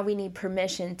 now we need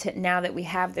permission to, now that we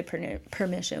have the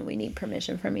permission, we need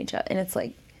permission from each other. And it's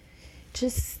like,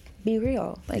 just be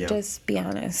real. Like, Yeah. just be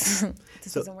honest.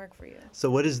 This So- doesn't work for you. So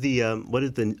what do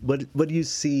you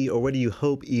see, or what do you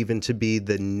hope even to be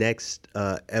the next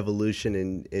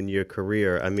evolution in your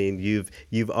career? I mean,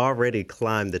 you've already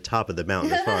climbed the top of the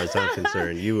mountain as far as I'm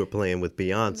concerned. You were playing with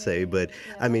Beyonce, but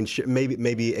I mean,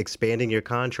 maybe expanding your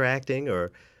contracting,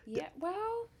 or Yeah,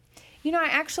 well, you know,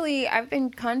 I've been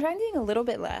contracting a little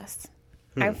bit less.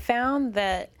 I've found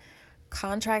that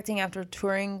contracting after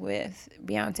touring with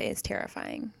Beyonce is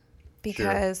terrifying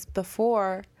because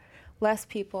before, less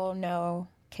people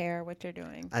care what you're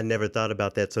doing. I never thought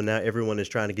about that. So now everyone is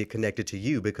trying to get connected to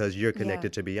you because you're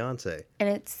connected to Beyonce.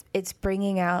 And it's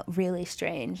bringing out really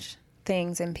strange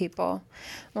things in people.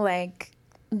 Like,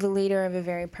 the leader of a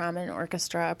very prominent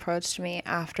orchestra approached me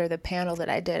after the panel that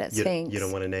I did at Sphinx. You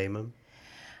don't want to name them?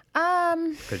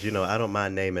 Um, Because, you know, I don't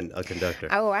mind naming a conductor.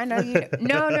 Oh, I know you.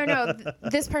 No.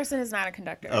 This person is not a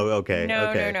conductor. Oh, okay. No,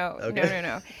 okay. no.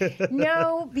 Okay.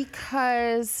 No,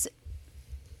 because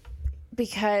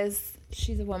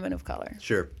she's a woman of color.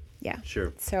 Sure. Yeah.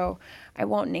 Sure. So I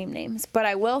won't name names, but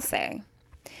I will say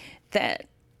that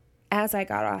as I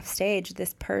got off stage,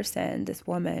 this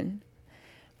woman,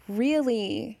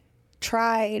 really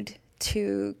tried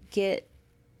to get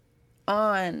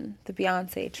on the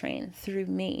Beyonce train through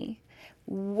me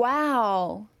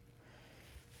while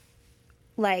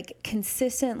like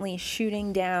consistently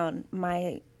shooting down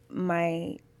my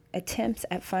attempts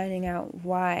at finding out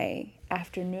why,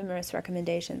 after numerous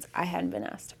recommendations, I hadn't been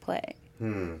asked to play.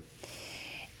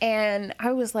 And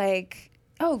I was like,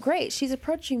 oh, great, she's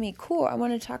approaching me. Cool, I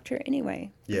want to talk to her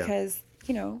anyway. Yeah. Because,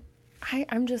 you know, I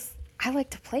like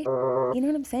to play. You know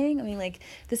what I'm saying? I mean, like,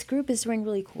 this group is doing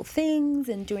really cool things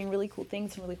and doing really cool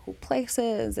things in really cool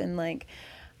places. And, like,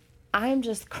 I'm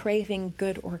just craving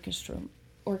good orchestral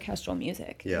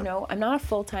music. Yeah. You know, I'm not a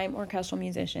full-time orchestral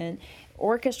musician.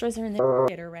 Orchestras are in the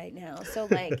shitter right now. So,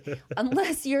 like,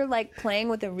 unless you're, like, playing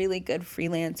with a really good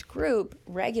freelance group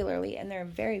regularly, and there are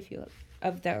very few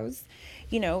of those,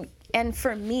 you know. And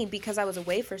for me, because I was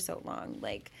away for so long,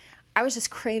 like, I was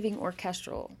just craving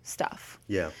orchestral stuff.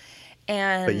 Yeah.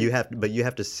 And But you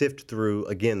have to sift through,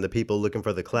 again, the people looking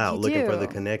for the clout, You looking for do. the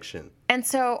connection. And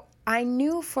so I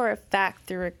knew for a fact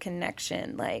through a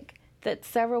connection, like, that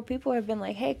several people have been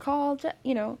like, hey, call,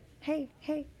 you know, hey.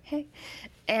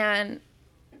 And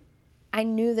I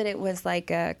knew that it was like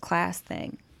a class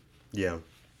thing. Yeah.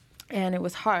 And it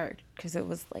was hard because it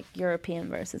was like European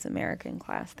versus American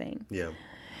class thing. Yeah.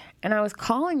 And I was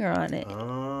calling her on it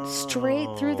Oh. straight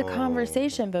through the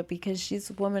conversation. But because she's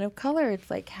a woman of color, it's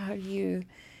like, how do you...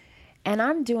 And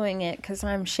I'm doing it because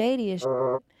I'm shady as shit.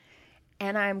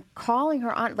 And I'm calling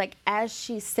her on, like, as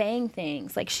she's saying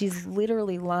things, like she's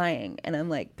literally lying. And I'm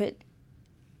like,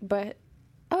 but,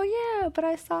 oh yeah, but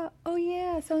I saw, oh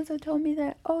yeah, so-and-so told me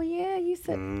that. Oh yeah, you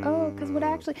said, oh, because what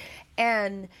actually...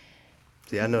 And...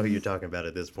 See, I know who you're talking about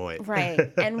at this point.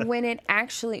 Right. And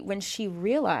when she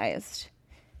realized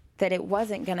that it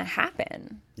wasn't going to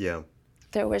happen, Yeah.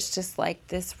 there was just like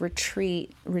this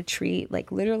retreat,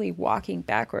 like literally walking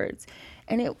backwards.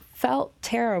 And it felt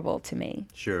terrible to me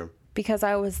Sure. because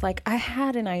I was like, I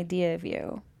had an idea of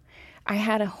you. I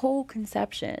had a whole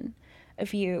conception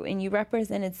of you, and you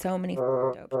represented so many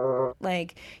dope.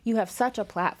 Like, you have such a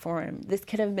platform. This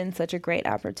could have been such a great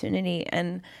opportunity.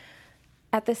 And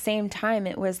at the same time,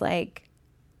 it was like,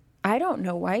 I don't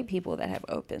know white people that have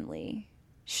openly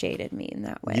shaded me in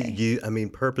that way. I mean,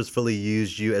 purposefully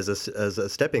used you as a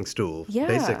stepping stool, Yeah.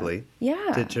 basically.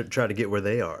 Yeah. To try to get where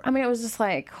they are. I mean, it was just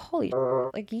like, holy,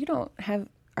 like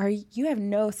you have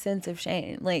no sense of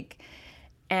shame, like,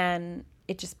 and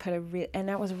it just put and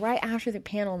that was right after the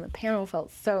panel, and the panel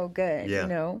felt so good, Yeah. you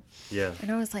know. Yeah.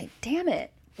 And I was like, damn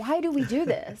it, why do we do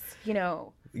this, you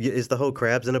know? It's the whole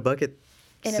crabs in a bucket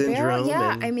In a syndrome. barrel,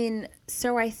 yeah. and- I mean,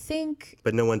 so I think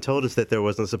but no one told us that there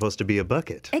wasn't supposed to be a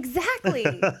bucket. exactly,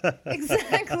 because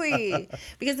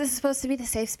this is supposed to be the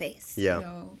safe space, Yeah. you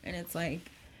know, and it's like,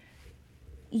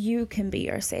 you can be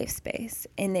your safe space,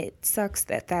 and it sucks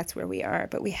that that's where we are,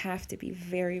 but we have to be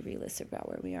very realistic about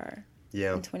where we are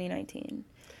Yeah. in 2019.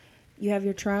 You have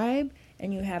your tribe,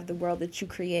 and you have the world that you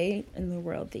create, and the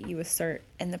world that you assert,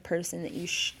 and the person that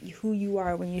who you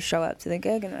are when you show up to the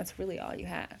gig, and that's really all you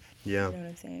have. Yeah. You know what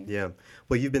I'm saying? Yeah.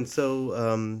 Well, you've been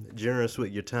so generous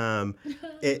with your time.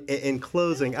 In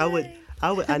closing,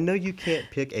 I know you can't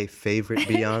pick a favorite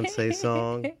Beyonce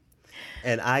song,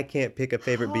 and I can't pick a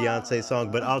favorite Beyonce song,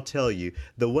 but I'll tell you,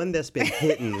 the one that's been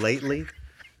hitting lately.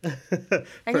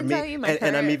 I can tell you my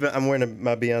and I'm current- wearing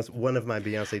one of my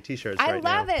Beyonce T-shirts I right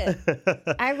love now.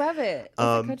 it. I love it. It's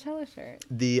a Coachella shirt.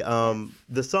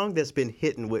 The song that's been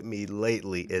hitting with me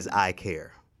lately is "I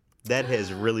Care." That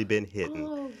has really been hitting.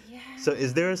 Oh, yeah. So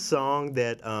is there a song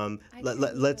that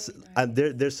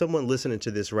there's someone listening to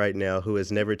this right now who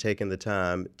has never taken the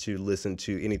time to listen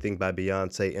to anything by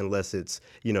Beyonce unless it's,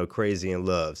 Crazy in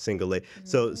Love, Single Lady.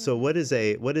 So what is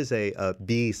a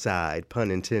B-side, pun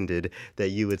intended, that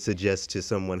you would suggest to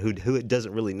someone who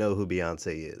doesn't really know who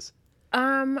Beyonce is?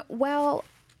 Well,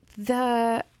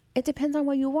 it depends on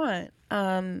what you want.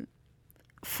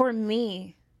 For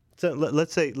me, So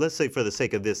let's say for the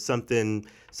sake of this, something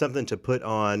to put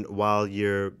on while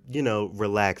you're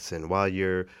relaxing, while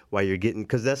you're getting,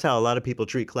 because that's how a lot of people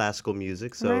treat classical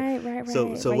music. So right. So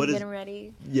While what you're is getting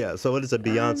ready? yeah? So what is a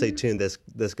Beyonce tune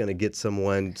that's going to get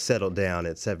someone settled down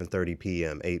at 7:30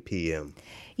 p.m., 8 p.m.?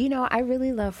 I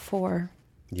really love 4,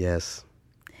 Yes.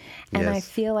 and I Yes.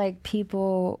 feel like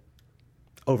people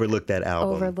Overlook that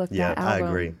album. overlook Yeah, that album. I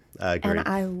agree. And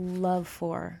I love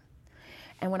 4.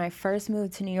 And when I first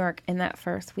moved to New York, in that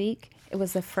first week, it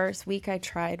was the first week I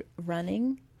tried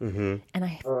running, and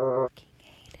I fucking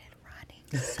hated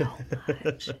running so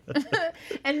much.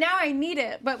 And now I need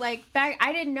it, but back,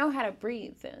 I didn't know how to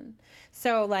breathe then.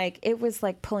 So it was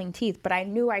like pulling teeth, but I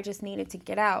knew I just needed to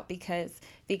get out because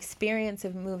the experience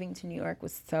of moving to New York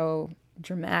was so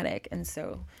dramatic and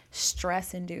so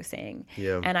stress-inducing.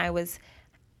 Yeah. And I was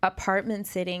apartment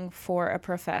sitting for a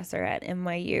professor at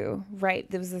NYU, right?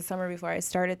 It was the summer before I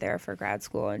started there for grad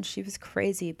school, and she was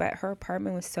crazy, but her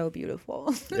apartment was so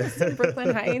beautiful. It was in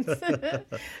Brooklyn Heights.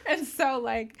 And so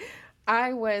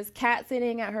I was cat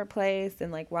sitting at her place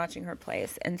and watching her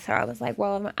place. And so I was like,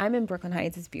 well, I'm in Brooklyn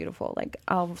Heights. It's beautiful.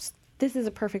 This is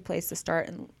a perfect place to start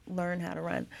and learn how to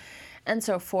run. And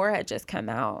so 4 had just come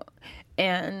out,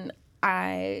 and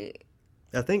I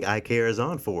think I Care is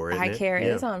on 4, isn't I it? Care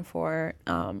Yeah. is on 4.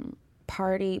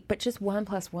 Party, but just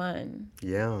 1+1.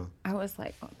 Yeah. I was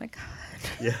like, oh my God.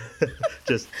 Yeah.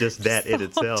 just that in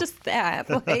itself. Just that.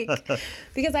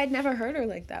 Because I'd never heard her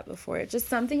like that before. Just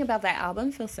something about that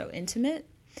album feels so intimate.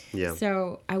 Yeah.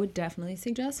 So I would definitely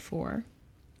suggest 4.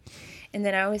 And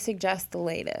then I would suggest the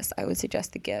latest. I would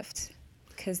suggest The Gift.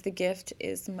 Because The Gift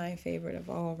is my favorite of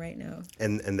all right now.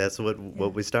 And that's what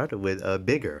we started with,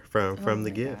 Bigger from Oh The my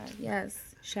Gift. God, yes.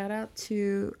 Shout out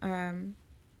to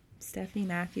Stephanie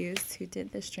Matthews, who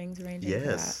did the strings arranging for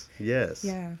that. Yes.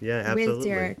 Yeah. Yeah, absolutely. With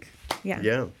Derek.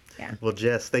 Yeah. Yeah. Well,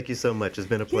 Jess, thank you so much. It's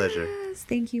been a pleasure. Yes,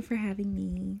 thank you for having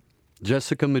me.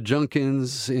 Jessica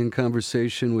Majunkins in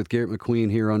conversation with Garrett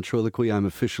McQueen here on Troloquy. I'm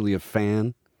officially a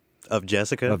fan Of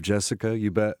Jessica? of Jessica,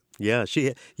 you bet. Yeah,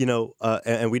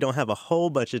 and we don't have a whole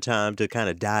bunch of time to kind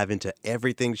of dive into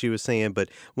everything she was saying, but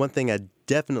one thing I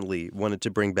definitely wanted to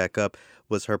bring back up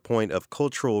was her point of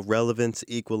cultural relevance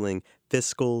equaling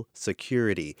fiscal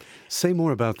security. Say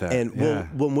more about that. And Yeah.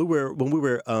 when we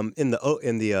were in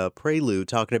the prelude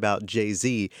talking about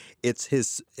Jay-Z, it's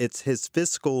his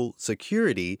fiscal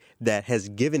security that has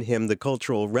given him the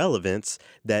cultural relevance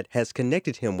that has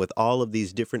connected him with all of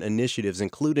these different initiatives,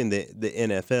 including the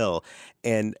NFL.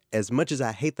 And as much as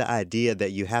I hate the idea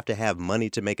that you have to have money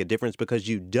to make a difference, because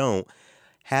you don't,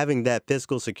 having that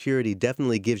fiscal security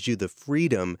definitely gives you the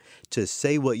freedom to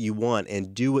say what you want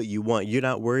and do what you want. You're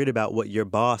not worried about what your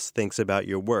boss thinks about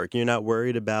your work. You're not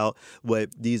worried about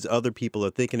what these other people are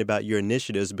thinking about your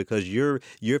initiatives, because you're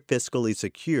fiscally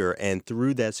secure. And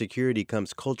through that security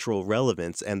comes cultural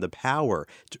relevance and the power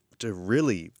to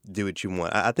really do what you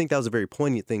want. I think that was a very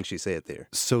poignant thing she said there.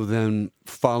 So then,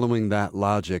 following that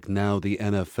logic, now the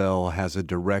NFL has a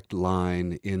direct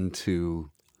line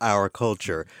into Our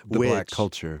culture, the black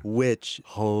culture. which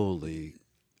Holy.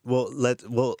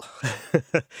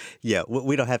 yeah,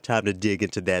 we don't have time to dig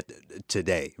into that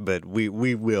today, but we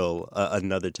will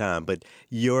another time. But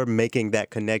your making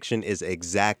that connection is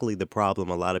exactly the problem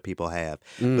a lot of people have.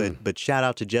 But shout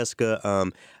out to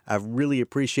Jessica. I really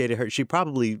appreciated her. She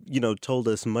probably told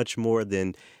us much more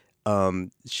than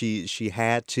she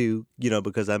had to,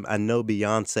 because I know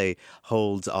Beyonce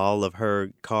holds all of her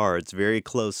cards very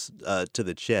close to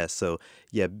the chest. So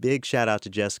yeah, big shout out to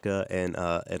Jessica, and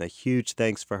a huge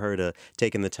thanks for her to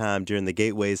taking the time during the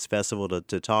Gateways Festival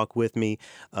to talk with me.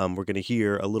 We're going to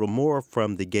hear a little more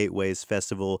from the Gateways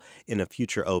Festival in a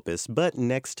future opus, but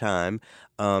next time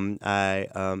I'm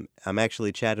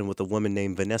actually chatting with a woman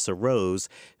named Vanessa Rose.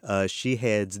 She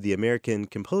heads the American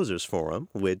Composers Forum,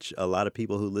 which a lot of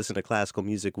people who listen to classical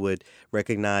music would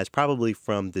recognize probably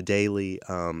from the daily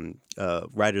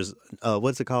writers,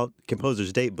 what's it called?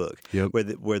 Composer's Date Book, Yep.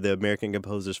 where the American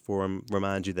Composers Forum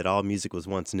reminds you that all music was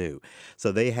once new.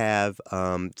 So they have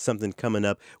something coming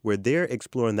up where they're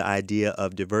exploring the idea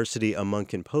of diversity among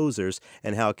composers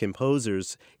and how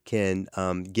composers can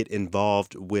get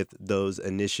involved with those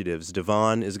initiatives.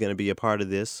 Devon is going to be a part of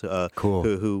this, Cool.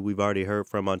 who we've already heard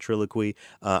from on Triloquy.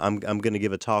 I'm going to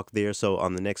give a talk there. So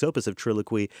on the next opus of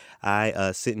Triloquy,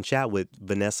 I sit and chat with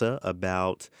Vanessa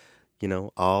about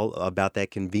all about that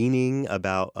convening,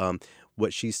 about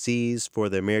what she sees for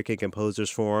the American Composers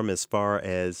Forum as far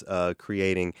as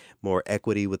creating more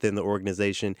equity within the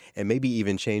organization, and maybe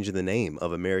even changing the name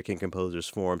of American Composers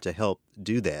Forum to help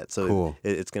do that. So Cool.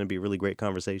 it's going to be a really great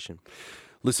conversation.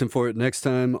 Listen for it next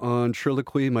time on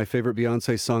Triloquy. My favorite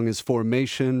Beyonce song is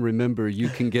Formation. Remember, you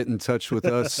can get in touch with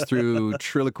us through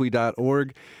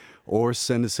triloquy.org or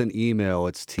send us an email.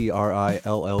 It's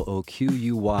TRILLOQUY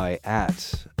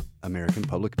at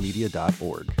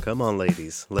AmericanPublicMedia.org. Come on,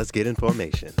 ladies. Let's get in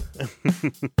formation.